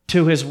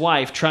to his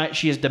wife.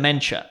 She has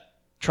dementia,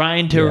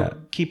 trying to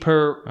keep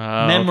her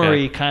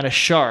memory kind of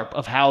sharp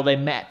of how they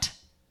met.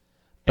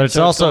 But it's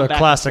so it's also going a back and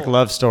classic forth.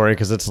 love story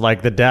because it's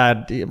like the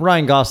dad,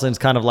 Ryan Gosling's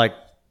kind of like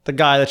the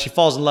guy that she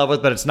falls in love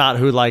with, but it's not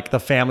who like the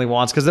family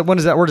wants. Because where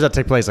does that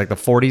take place? Like the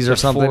 40s or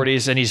something?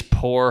 40s, and he's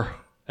poor.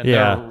 and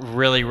Yeah. they're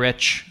really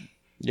rich.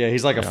 Yeah,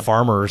 he's like a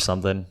farmer or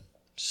something.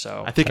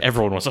 So I think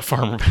everyone was a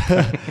farmer.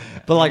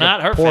 But like Not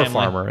a her poor family.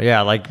 farmer.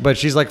 Yeah, like but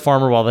she's like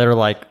farmer while they're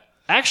like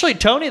actually,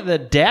 Tony, the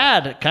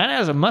dad, kind of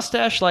has a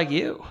mustache like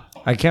you.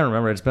 I can't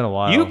remember. It's been a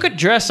while. You could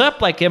dress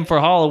up like him for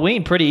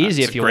Halloween pretty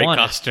easy It's if a you great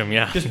wanted. costume,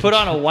 yeah. Just put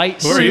on a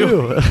white Who are suit.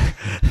 you?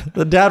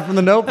 The dad from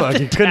the Notebook.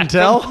 You couldn't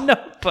tell?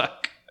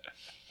 Notebook.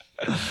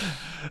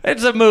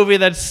 It's a movie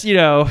that's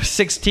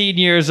 16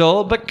 years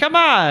old, but come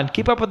on,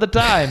 keep up with the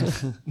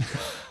times.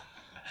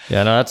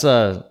 Yeah, no, it's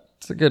a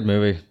good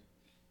movie.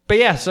 But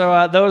yeah,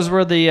 so those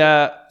were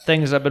the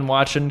things I've been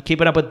watching.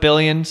 Keeping Up with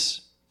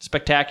Billions,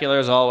 spectacular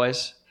as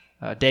always.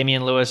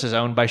 Damian Lewis is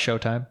owned by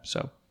Showtime.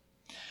 So,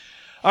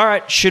 all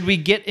right, should we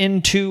get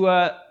into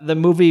the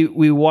movie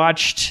we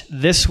watched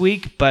this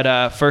week?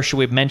 But first, should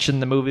we mention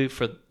the movie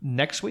for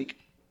next week?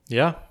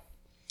 Yeah.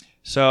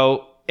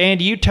 So,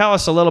 Andy, you tell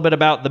us a little bit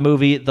about the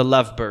movie The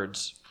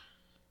Lovebirds.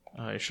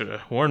 You should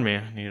have warned me.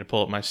 I need to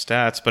pull up my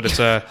stats, but it's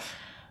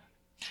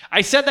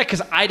I said that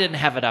because I didn't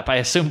have it up. I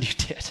assumed you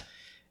did.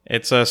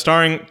 It's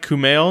starring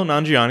Kumail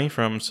Nanjiani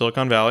from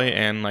Silicon Valley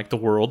and like the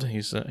world.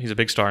 He's a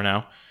big star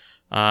now.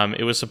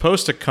 It was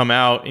supposed to come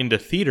out into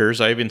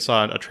theaters. I even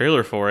saw a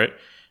trailer for it,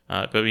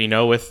 but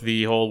with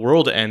the whole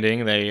world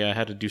ending, they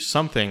had to do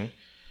something,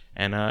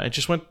 and it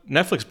just went.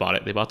 Netflix bought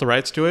it. They bought the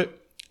rights to it,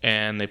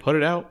 and they put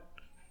it out,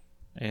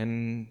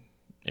 and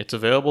it's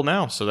available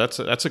now. So that's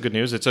a good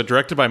news. It's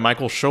directed by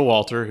Michael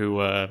Showalter,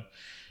 who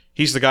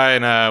he's the guy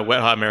in Wet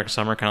Hot American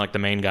Summer, kind of like the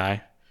main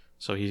guy.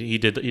 So he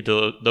did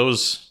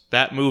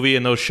that movie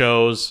and those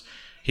shows.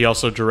 He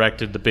also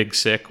directed The Big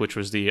Sick, which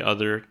was the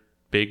other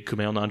big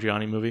Kumail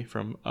Nanjiani movie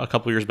from a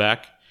couple years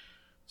back.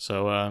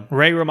 So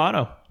Ray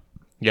Romano.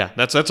 yeah,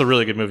 that's a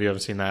really good movie. I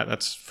haven't seen that.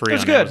 That's free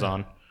It's on good.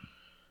 Amazon.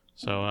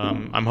 So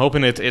I'm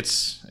hoping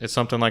it's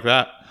something like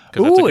that.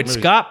 'Cause that's a Ooh, good it's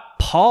movie. got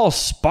Paul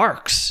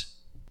Sparks.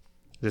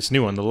 This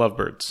new one, The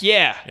Lovebirds.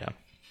 Yeah. Yeah.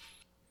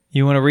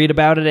 You want to read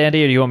about it,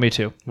 Andy, or do you want me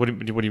to? What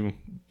do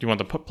you want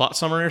the plot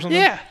summary or something?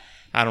 Yeah.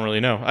 I don't really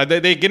know.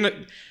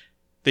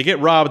 They get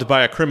robbed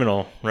by a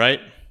criminal, right?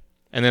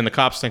 And then the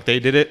cops think they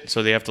did it,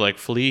 so they have to like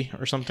flee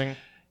or something.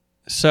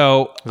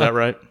 So Is that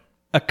right?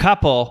 a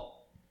couple,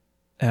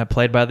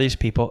 played by these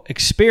people,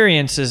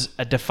 experiences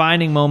a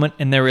defining moment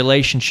in their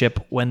relationship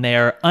when they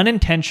are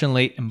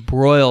unintentionally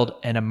embroiled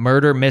in a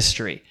murder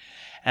mystery,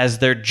 as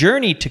their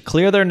journey to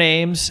clear their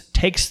names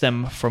takes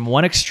them from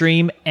one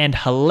extreme and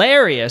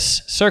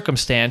hilarious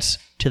circumstance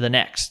to the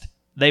next.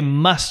 They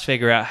must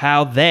figure out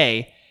how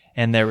they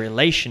and their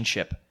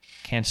relationship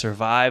can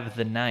survive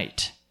the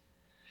night.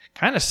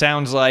 Kind of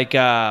sounds like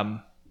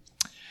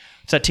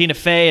it's that Tina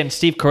Fey and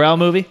Steve Carell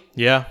movie.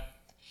 Yeah.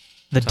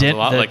 A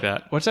lot like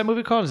that. What's that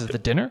movie called? Is it The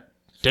Dinner?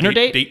 Dinner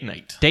Date? Date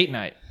night. Date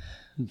night.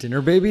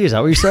 Dinner Baby? Is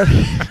that what you said?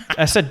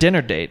 I said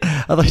Dinner Date.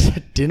 I thought you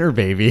said Dinner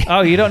Baby.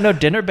 Oh, you don't know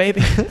Dinner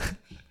Baby?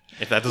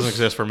 If that doesn't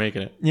exist, we're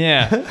making it.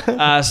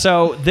 Yeah.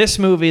 So this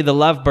movie, The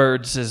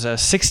Lovebirds, is a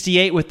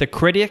 68 with the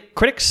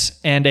critics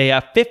and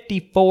a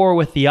 54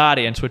 with the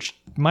audience, which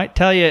might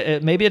tell you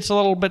maybe it's a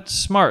little bit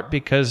smart,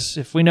 because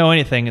if we know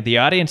anything, the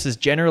audience is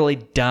generally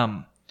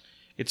dumb.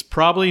 It's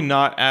probably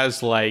not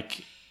as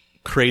like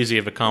crazy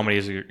of a comedy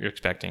as you're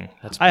expecting.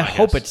 That's I my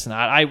hope guess. it's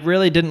not. I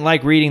really didn't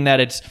like reading that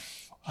it's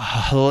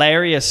a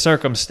hilarious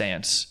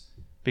circumstance,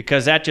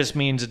 because that just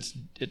means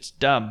it's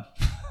dumb.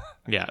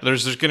 Yeah,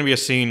 there's going to be a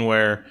scene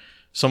where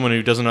someone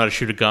who doesn't know how to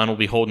shoot a gun will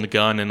be holding the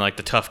gun, and like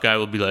the tough guy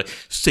will be like,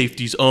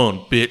 "Safety's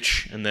on,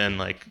 bitch," and then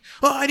like,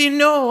 "Oh, I didn't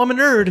know, I'm a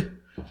nerd."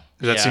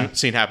 Because that Yeah.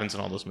 scene happens in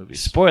all those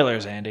movies.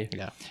 Spoilers, Andy.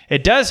 Yeah.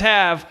 It does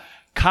have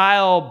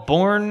Kyle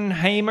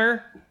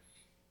Bornheimer.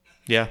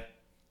 Yeah,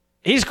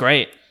 He's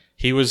great.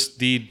 he was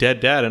the dead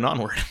dad in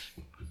Onward.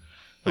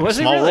 Like Was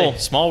a he small really? role,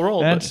 small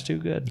role. That's but too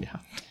good. Yeah.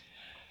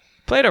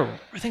 Played a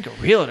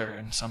realtor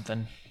in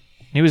something.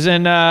 He was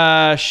in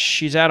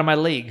She's Out of My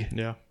League.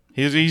 yeah,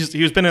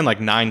 he's been in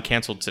like 9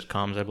 canceled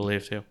sitcoms, I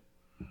believe, too.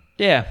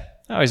 Yeah.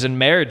 Oh, he's in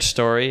Marriage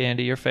Story,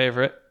 Andy, your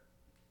favorite.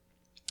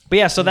 But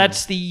yeah, so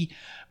that's the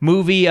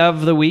movie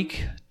of the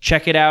week.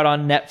 Check it out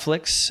on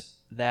Netflix.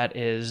 That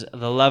is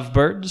The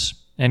Lovebirds.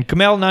 And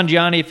Kumail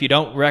Nanjiani, if you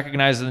don't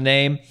recognize the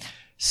name,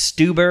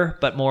 Stuber,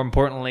 but more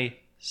importantly,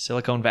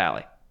 Silicon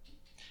Valley.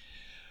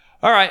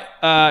 All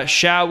right,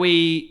 shall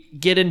we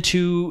get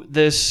into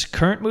this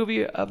current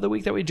movie of the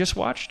week that we just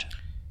watched?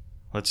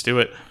 Let's do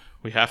it.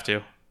 We have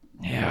to.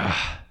 Yeah.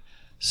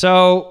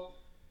 So,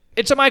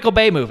 it's a Michael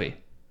Bay movie.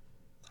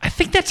 I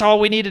think that's all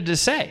we needed to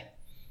say.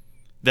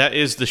 That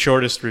is the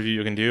shortest review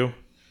you can do.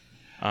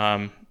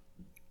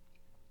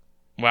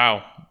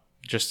 Wow.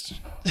 Just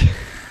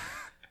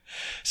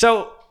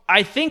So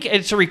I think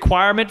it's a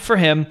requirement for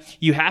him.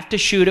 You have to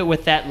shoot it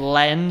with that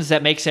lens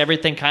that makes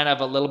everything kind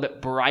of a little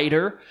bit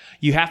brighter.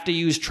 You have to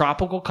use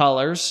tropical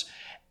colors,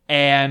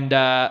 and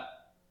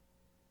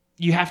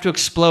you have to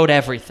explode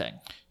everything.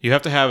 you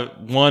have to have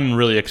one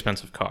really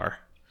expensive car.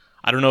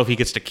 I don't know if he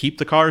gets to keep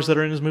the cars that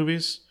are in his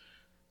movies,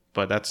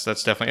 but that's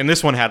definitely. And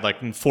this one had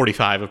like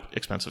 45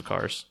 expensive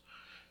cars.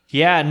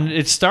 Yeah, and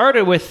it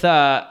started with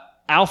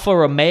Alfa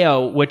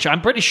Romeo, which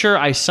I'm pretty sure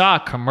I saw a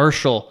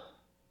commercial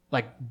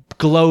like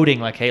gloating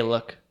like, hey,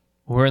 look,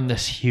 we're in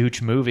this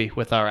huge movie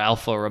with our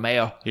Alfa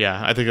Romeo.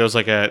 Yeah, I think it was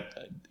like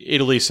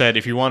Italy said,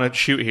 if you want to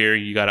shoot here,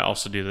 you got to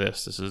also do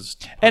this. This is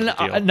And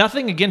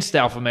nothing against the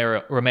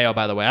Alfa Romeo,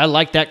 by the way. I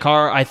like that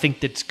car. I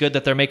think it's good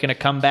that they're making a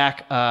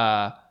comeback.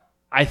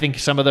 I think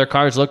some of their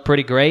cars look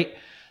pretty great.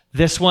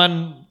 This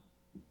one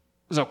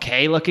was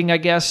okay looking, I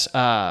guess.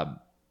 But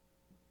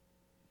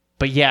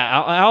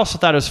yeah, I also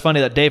thought it was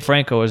funny that Dave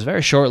Franco was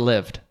very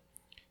short-lived.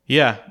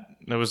 Yeah,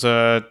 it was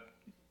a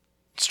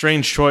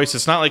strange choice.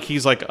 It's not like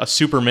he's like a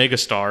super mega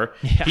star.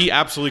 Yeah. He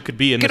absolutely could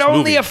be in this movie. Could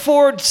only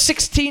afford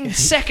 16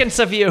 seconds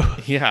of you.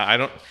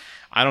 Yeah,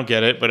 I don't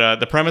get it. But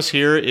the premise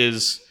here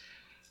is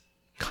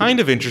kind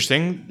of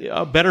interesting.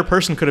 A better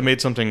person could have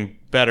made something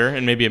better,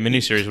 and maybe a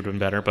miniseries would have been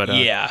better. But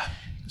yeah.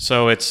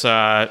 So it's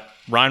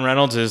Ryan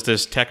Reynolds is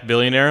this tech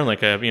billionaire,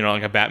 like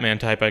a Batman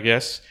type, I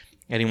guess,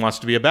 and he wants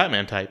to be a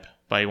Batman type,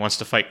 but he wants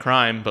to fight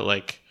crime, but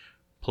like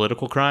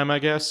political crime, I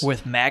guess,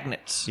 with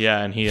magnets.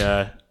 Yeah, and he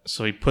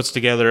so he puts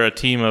together a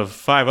team of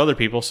 5 other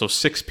people, so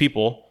 6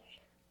 people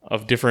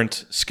of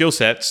different skill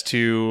sets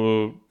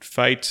to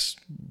fight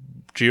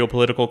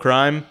geopolitical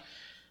crime.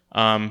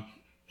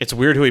 It's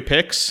weird who he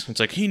picks. It's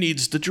like he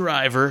needs the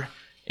driver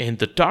and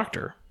the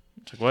doctor.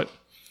 It's like, what?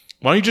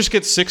 Why don't you just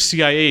get 6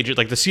 CIA agents?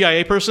 Like the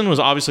CIA person was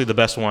obviously the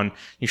best one.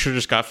 You should have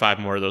just got 5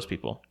 more of those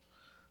people.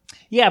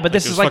 Yeah, but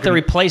this is like the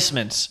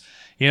replacements.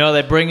 You know,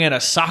 they bring in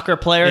a soccer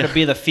player to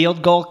be the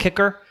field goal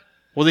kicker.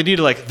 Well, they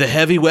needed like the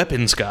heavy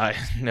weapons guy.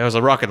 That was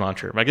a rocket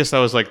launcher. I guess that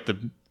was like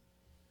the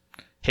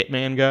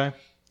hitman guy.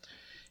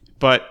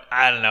 But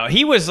I don't know.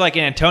 He was like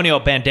an Antonio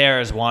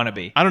Banderas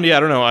wannabe. I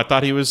don't know. I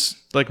thought he was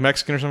like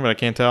Mexican or something, but I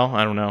can't tell.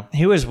 I don't know.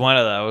 He was one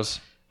of those.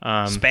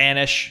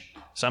 Spanish,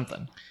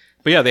 something.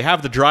 But yeah, they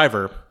have the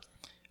driver.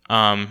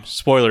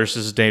 Spoilers,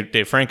 this is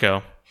Dave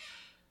Franco.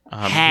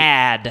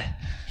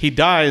 He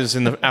dies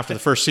after the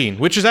first scene,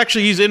 which is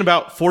actually, he's in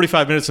about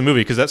 45 minutes of the movie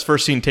because that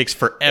first scene takes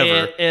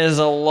forever. It is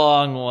a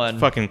long one.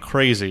 It's fucking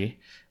crazy.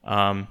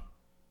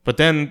 But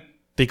then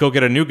they go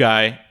get a new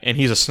guy, and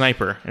he's a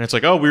sniper. And it's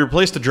like, oh, we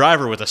replaced the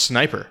driver with a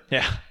sniper.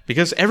 Yeah.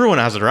 Because everyone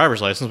has a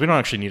driver's license. We don't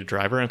actually need a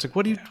driver. And it's like,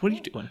 what are you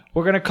doing?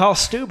 We're going to call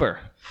Stuber.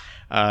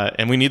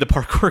 And we need the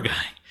parkour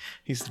guy.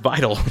 He's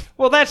vital.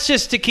 Well, that's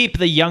just to keep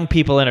the young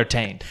people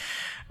entertained.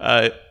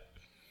 But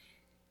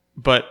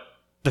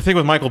the thing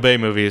with Michael Bay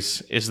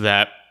movies is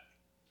that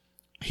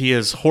he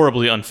is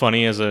horribly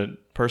unfunny as a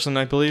person,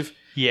 I believe.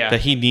 Yeah.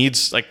 That he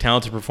needs like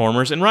talented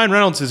performers. And Ryan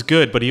Reynolds is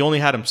good, but he only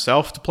had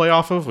himself to play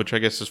off of, which I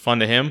guess is fun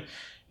to him.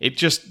 It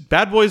just,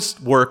 Bad Boys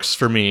works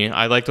for me.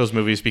 I like those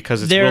movies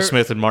because it's Will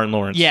Smith and Martin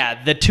Lawrence.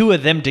 Yeah, the two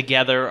of them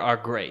together are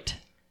great.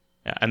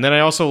 Yeah, and then I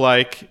also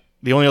like,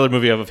 the only other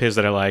movie of his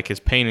that I like is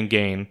Pain and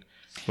Gain,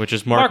 which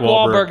is Mark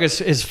Wahlberg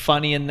is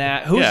funny in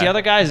that. Who's the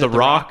other guy? The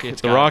Rock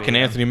and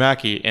Anthony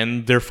Mackie,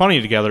 and they're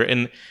funny together.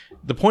 And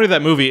the point of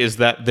that movie is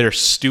that they're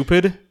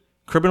stupid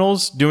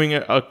criminals doing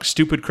a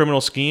stupid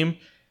criminal scheme,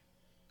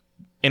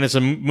 and it's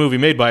a movie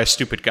made by a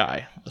stupid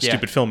guy,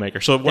 stupid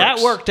filmmaker. So it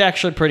works. That worked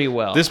actually pretty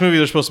well. This movie,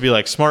 they're supposed to be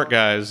like smart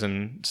guys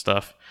and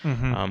stuff.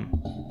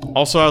 Mm-hmm.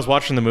 Also, I was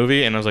watching the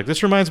movie, and I was like,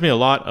 this reminds me a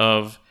lot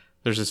of,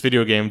 there's this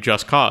video game,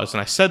 Just Cause,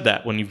 and I said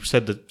that when you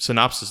said the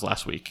synopsis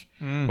last week,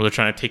 where they're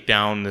trying to take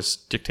down this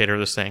dictator of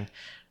this thing.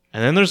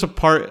 And then there's a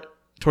part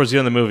towards the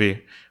end of the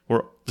movie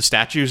where the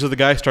statues of the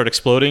guy start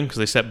exploding because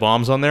they set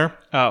bombs on there.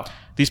 Oh.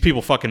 These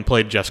people fucking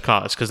played Just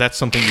Cause because that's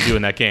something you do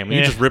in that game.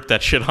 You just rip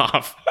that shit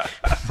off.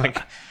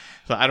 Like,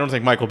 so I don't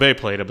think Michael Bay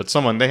played it, but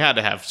they had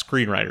to have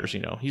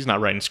screenwriters, He's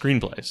not writing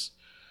screenplays.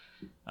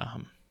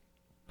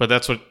 But I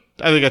think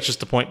that's just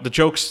the point. The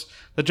jokes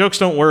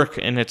don't work,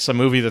 and it's a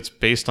movie that's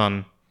based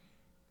on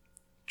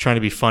trying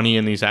to be funny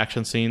in these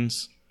action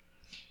scenes,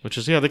 which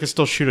is, they can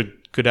still shoot a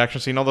good action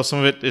scene, although some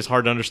of it is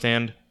hard to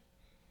understand.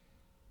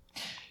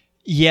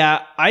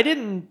 Yeah, I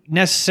didn't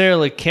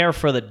necessarily care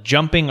for the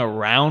jumping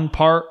around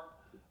part.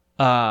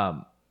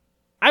 I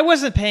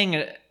wasn't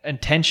paying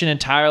attention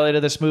entirely to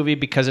this movie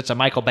because it's a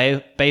Michael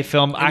Bay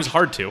film. It was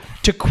hard to.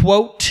 To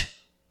quote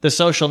The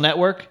Social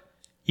Network,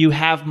 you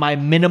have my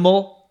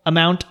minimal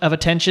amount of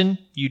attention.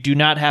 You do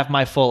not have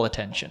my full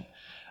attention.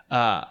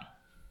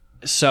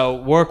 So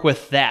work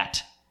with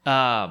that.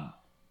 But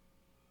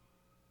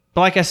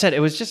like I said, it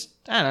was just,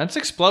 I don't know, it's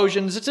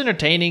explosions. It's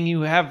entertaining.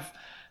 You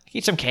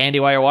eat some candy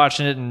while you're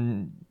watching it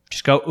and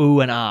just go ooh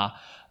and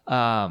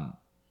ah.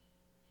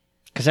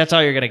 Because that's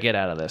all you're going to get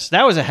out of this.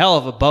 That was a hell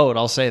of a boat,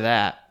 I'll say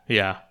that.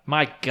 Yeah.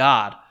 My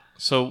God.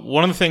 So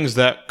one of the things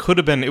that could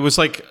have been, it was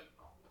like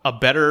a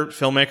better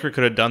filmmaker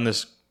could have done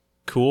this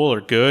cool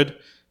or good,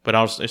 but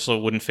also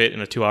wouldn't fit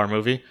in a 2-hour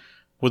movie.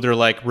 Where they're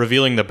like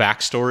revealing the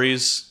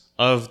backstories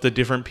of the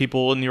different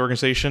people in the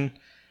organization.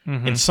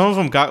 Mm-hmm. And some of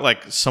them got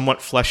like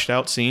somewhat fleshed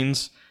out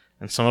scenes,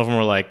 and some of them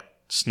were like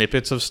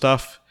snippets of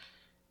stuff.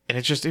 And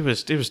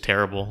it was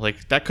terrible.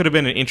 Like that could have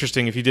been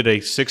interesting if you did a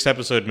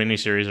 6-episode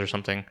miniseries or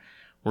something,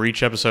 where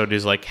each episode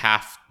is like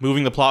half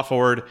moving the plot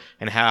forward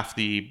and half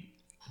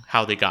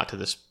how they got to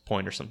this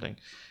point or something.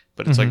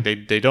 But it's like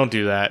they don't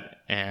do that,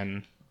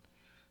 and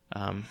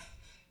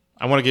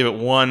I want to give it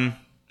one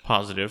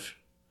positive,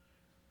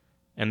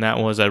 and that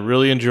was I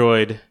really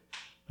enjoyed.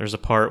 There's a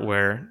part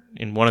where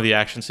in one of the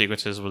action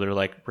sequences where they're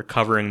like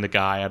recovering the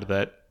guy out of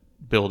that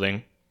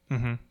building,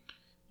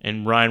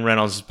 and Ryan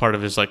Reynolds is part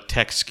of his like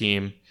tech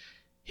scheme.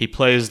 He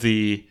plays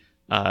the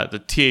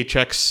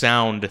THX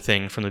sound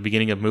thing from the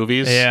beginning of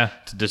movies, to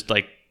just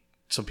like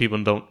so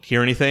people don't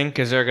hear anything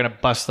Because they're going to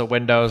bust the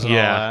windows and all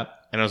that.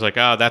 And I was like,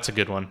 oh, that's a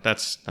good one. That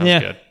was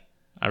good.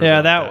 I really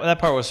liked that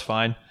part was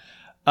fine.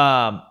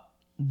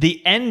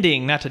 The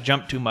ending, not to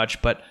jump too much,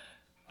 but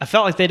I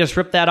felt like they just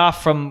ripped that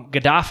off from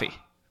Gaddafi.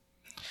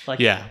 Like,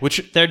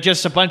 which they're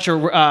just a bunch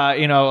of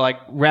like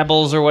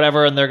rebels or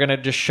whatever, and they're going to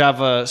just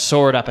shove a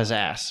sword up his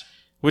ass.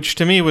 Which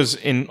to me was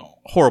in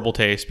horrible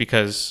taste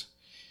because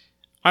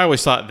I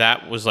always thought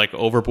that was like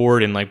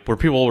overboard and like where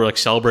people were like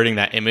celebrating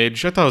that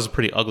image. I thought it was a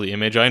pretty ugly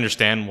image. I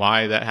understand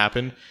why that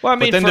happened. Well, I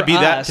mean, but then for to be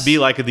us, to be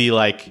like the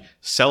like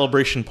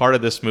celebration part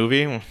of this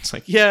movie, it's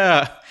like,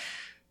 yeah,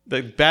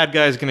 the bad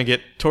guy is going to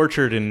get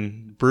tortured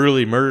and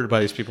brutally murdered by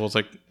these people. It's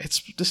like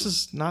this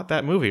is not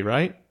that movie,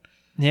 right?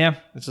 Yeah.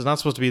 This is not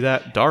supposed to be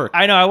that dark.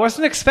 I know. I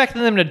wasn't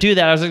expecting them to do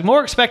that. I was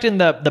more expecting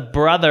the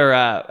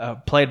brother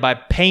played by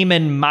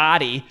Payman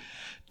Mahdi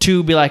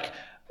to be like,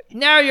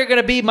 now you're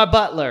going to be my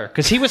butler.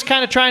 Because he was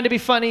kind of trying to be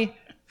funny.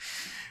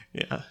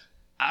 Yeah.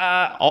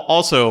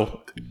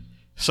 Also,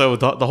 so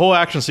the whole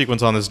action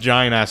sequence on this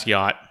giant-ass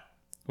yacht,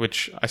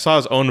 which I saw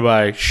is owned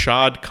by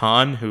Shad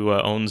Khan, who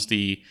owns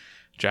the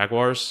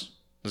Jaguars.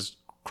 This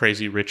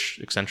crazy, rich,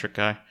 eccentric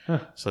guy.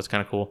 So that's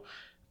kind of cool.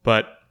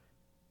 But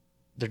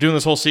they're doing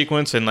this whole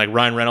sequence, and like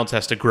Ryan Reynolds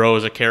has to grow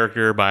as a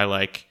character by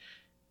like,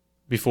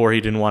 before he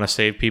didn't want to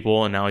save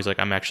people, and now he's like,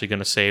 I'm actually going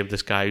to save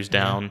this guy who's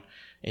down.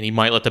 And he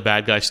might let the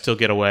bad guy still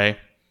get away.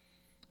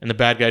 And the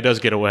bad guy does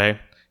get away,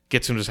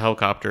 gets into his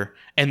helicopter,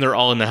 and they're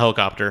all in the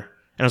helicopter.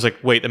 And I was like,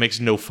 wait, that makes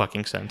no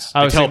fucking sense. They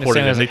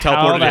teleported in. They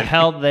teleported how the in.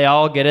 hell did they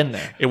all get in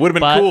there? It would have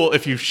been cool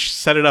if you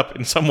set it up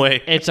in some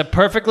way. It's a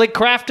perfectly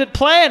crafted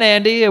plan,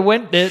 Andy. It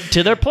went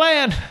to their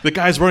plan. The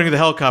guy's running the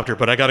helicopter,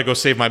 but I got to go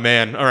save my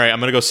man. All right, I'm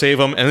going to go save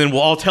him, and then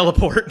we'll all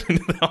teleport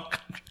into the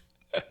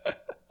helicopter.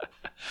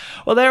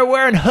 Well, they're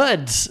wearing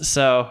hoods,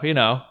 so, it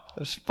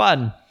was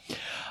fun.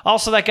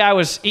 Also, that guy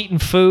was eating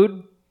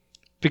food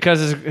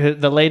because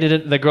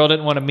the girl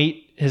didn't want to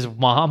meet his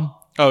mom.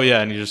 Oh,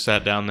 yeah, and he just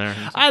sat down there.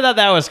 I thought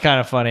that was kind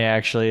of funny,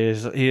 actually.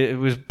 He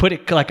was putting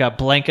like a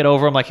blanket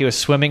over him like he was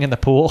swimming in the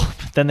pool.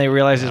 But then they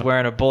realized he's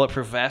wearing a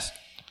bulletproof vest.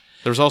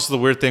 There was also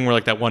the weird thing where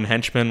like that one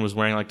henchman was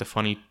wearing like the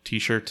funny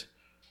T-shirt.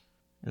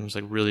 And it was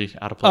like really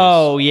out of place.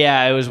 Oh,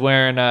 yeah. It was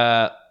wearing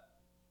the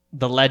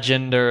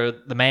legend or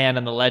the man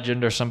and the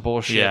legend or some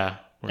bullshit. Yeah.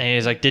 And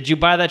he's like, did you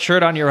buy that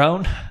shirt on your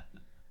own?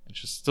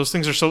 Just those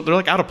things they're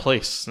like out of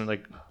place. And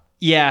like,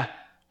 yeah.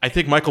 I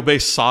think Michael Bay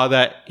saw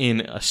that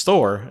in a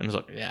store and was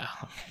like, yeah,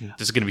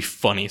 this is going to be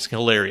funny. It's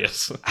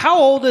hilarious. How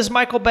old is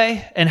Michael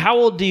Bay? And how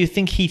old do you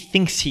think he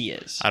thinks he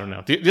is? I don't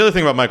know. The other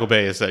thing about Michael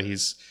Bay is that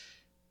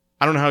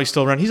I don't know how he's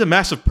still around. He's a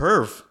massive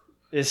perv.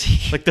 Is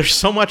he? Like there's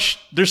so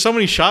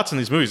many shots in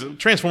these movies.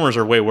 Transformers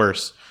are way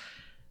worse.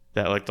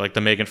 That like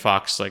the Megan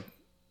Fox, like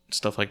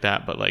stuff like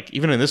that. But like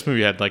even in this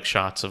movie, had like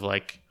shots of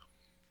like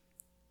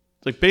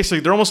basically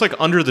they're almost like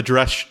under the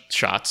dress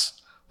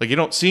shots. Like you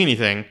don't see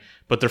anything,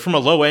 but they're from a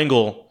low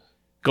angle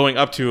going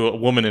up to a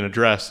woman in a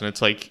dress, and it's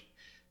like,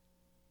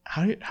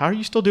 how are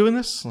you still doing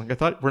this? Like I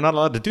thought we're not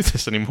allowed to do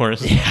this anymore.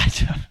 Yeah.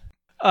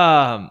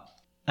 I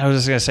was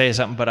just gonna say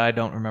something, but I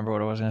don't remember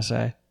what I was gonna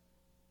say.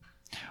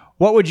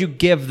 What would you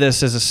give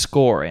this as a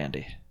score,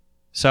 Andy?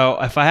 So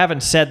if I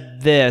haven't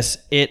said this,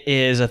 it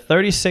is a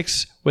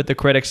 36 with the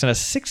critics and a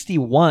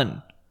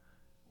 61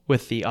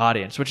 with the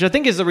audience, which I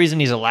think is the reason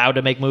he's allowed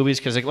to make movies.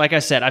 Because like I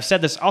said, I'll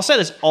say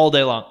this all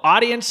day long.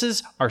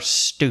 Audiences are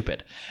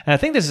stupid. And I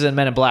think this is in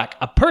Men in Black.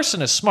 A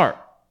person is smart.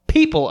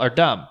 People are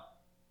dumb.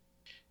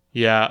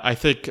 Yeah, I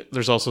think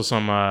there's also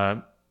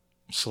some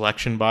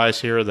selection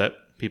bias here that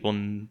people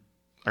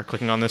are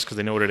clicking on this because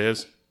they know what it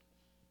is.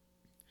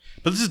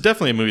 But this is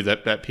definitely a movie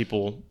that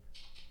people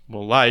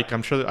will like.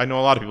 I'm sure I know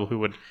a lot of people who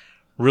would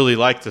really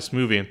like this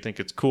movie and think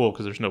it's cool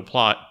because there's no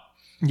plot.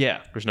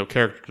 Yeah. There's no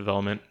character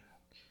development.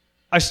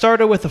 I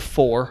started with a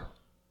 4,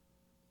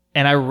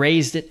 and I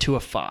raised it to a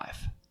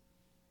 5.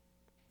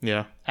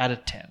 Yeah. Out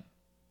of 10.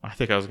 I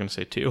think I was going to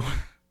say 2.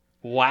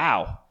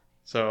 Wow.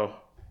 So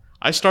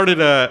I started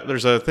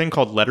there's a thing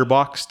called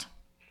Letterboxd.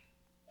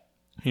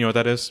 You know what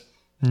that is?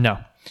 No.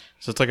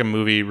 So it's like a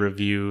movie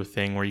review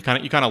thing where you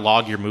kind of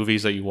log your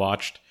movies that you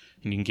watched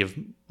and you can give.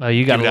 Oh,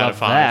 you gotta love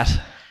that.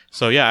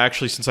 So yeah,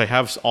 actually, since I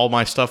have all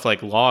my stuff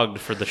like logged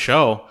for the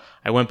show,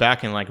 I went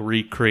back and like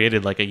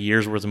recreated like a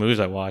year's worth of movies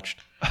I watched.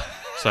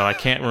 So I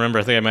can't remember.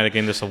 I think I might have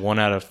given this a 1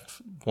 out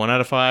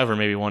of 5, or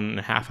maybe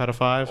 1.5 out of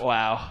 5.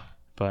 Wow.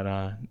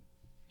 But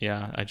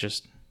yeah,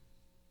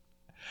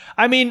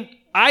 I mean,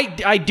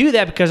 I do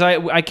that because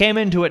I came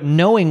into it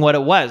knowing what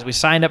it was. We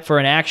signed up for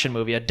an action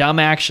movie, a dumb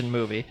action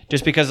movie,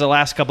 just because the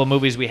last couple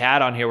movies we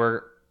had on here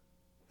were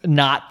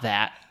not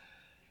that.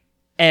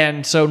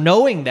 And so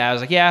knowing that, I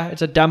was like, yeah,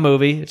 it's a dumb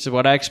movie. It's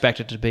what I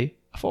expected it to be,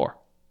 a 4.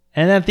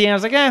 And then at the end, I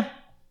was like,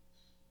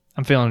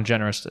 I'm feeling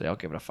generous today. I'll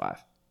give it a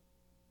 5.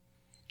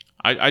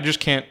 I just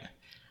can't.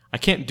 I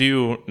can't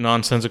do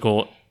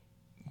nonsensical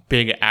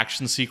big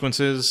action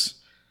sequences.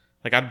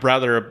 Like I'd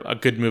rather a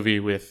good movie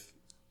with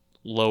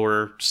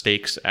lower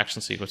stakes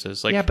action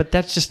sequences. Like Yeah, but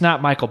that's just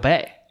not Michael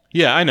Bay.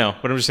 yeah, I know,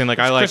 but I'm just saying like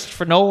I like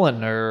Christopher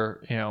Nolan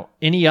or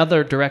any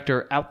other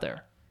director out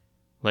there.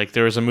 like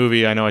there was a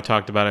movie I know I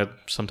talked about it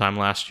sometime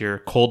last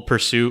year, Cold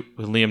Pursuit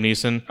with Liam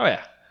Neeson. Oh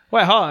yeah.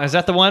 Wait, hold on. Is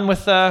that the one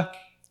with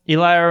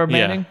Eli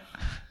Manning?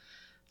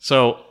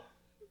 So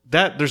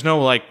that there's no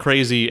like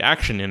crazy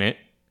action in it,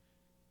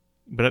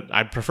 but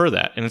I'd prefer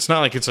that. And it's not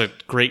like it's a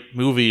great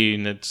movie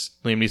and it's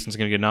Liam Neeson's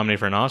going to get nominated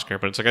for an Oscar,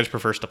 but it's like I just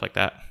prefer stuff like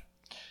that.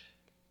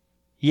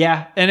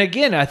 Yeah, and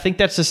again, I think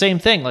that's the same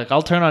thing. Like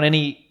I'll turn on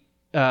any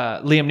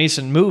Liam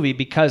Neeson movie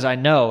because I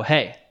know,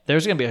 hey,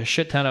 there's going to be a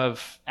shit ton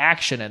of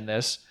action in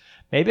this.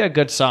 Maybe a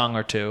good song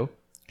or two.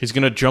 He's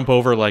going to jump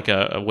over like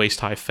a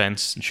waist-high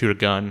fence and shoot a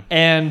gun.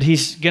 And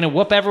he's going to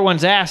whoop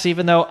everyone's ass,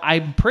 even though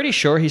I'm pretty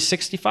sure he's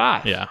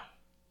 65. Yeah.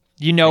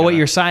 You know what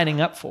you're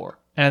signing up for.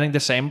 And I think the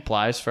same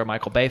applies for a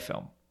Michael Bay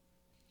film.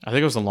 I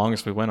think it was the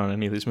longest we went on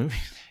any of these movies.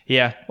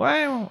 Yeah.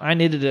 Well, I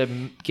needed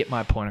to get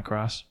my point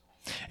across.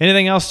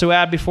 Anything else to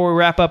add before we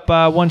wrap up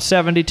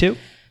 172?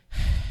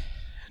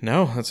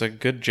 No, that's a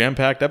good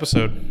jam-packed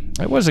episode.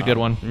 It was a good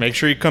one. Make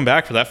sure you come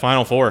back for that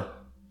Final Four.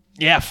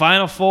 Yeah,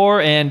 Final Four,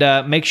 and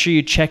make sure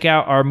you check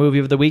out our movie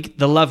of the week,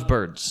 The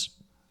Lovebirds,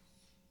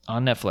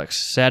 on Netflix.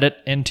 Set it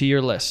into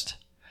your list.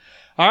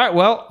 All right,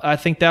 well, I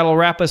think that'll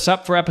wrap us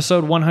up for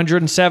episode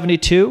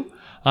 172.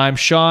 I'm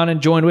Sean,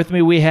 and joined with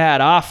me we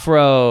had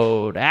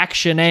Off-Road,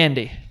 Action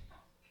Andy,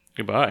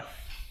 Goodbye.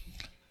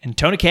 and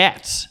Tony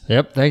Katz.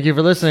 Yep. Thank you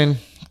for listening.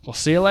 We'll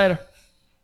see you later.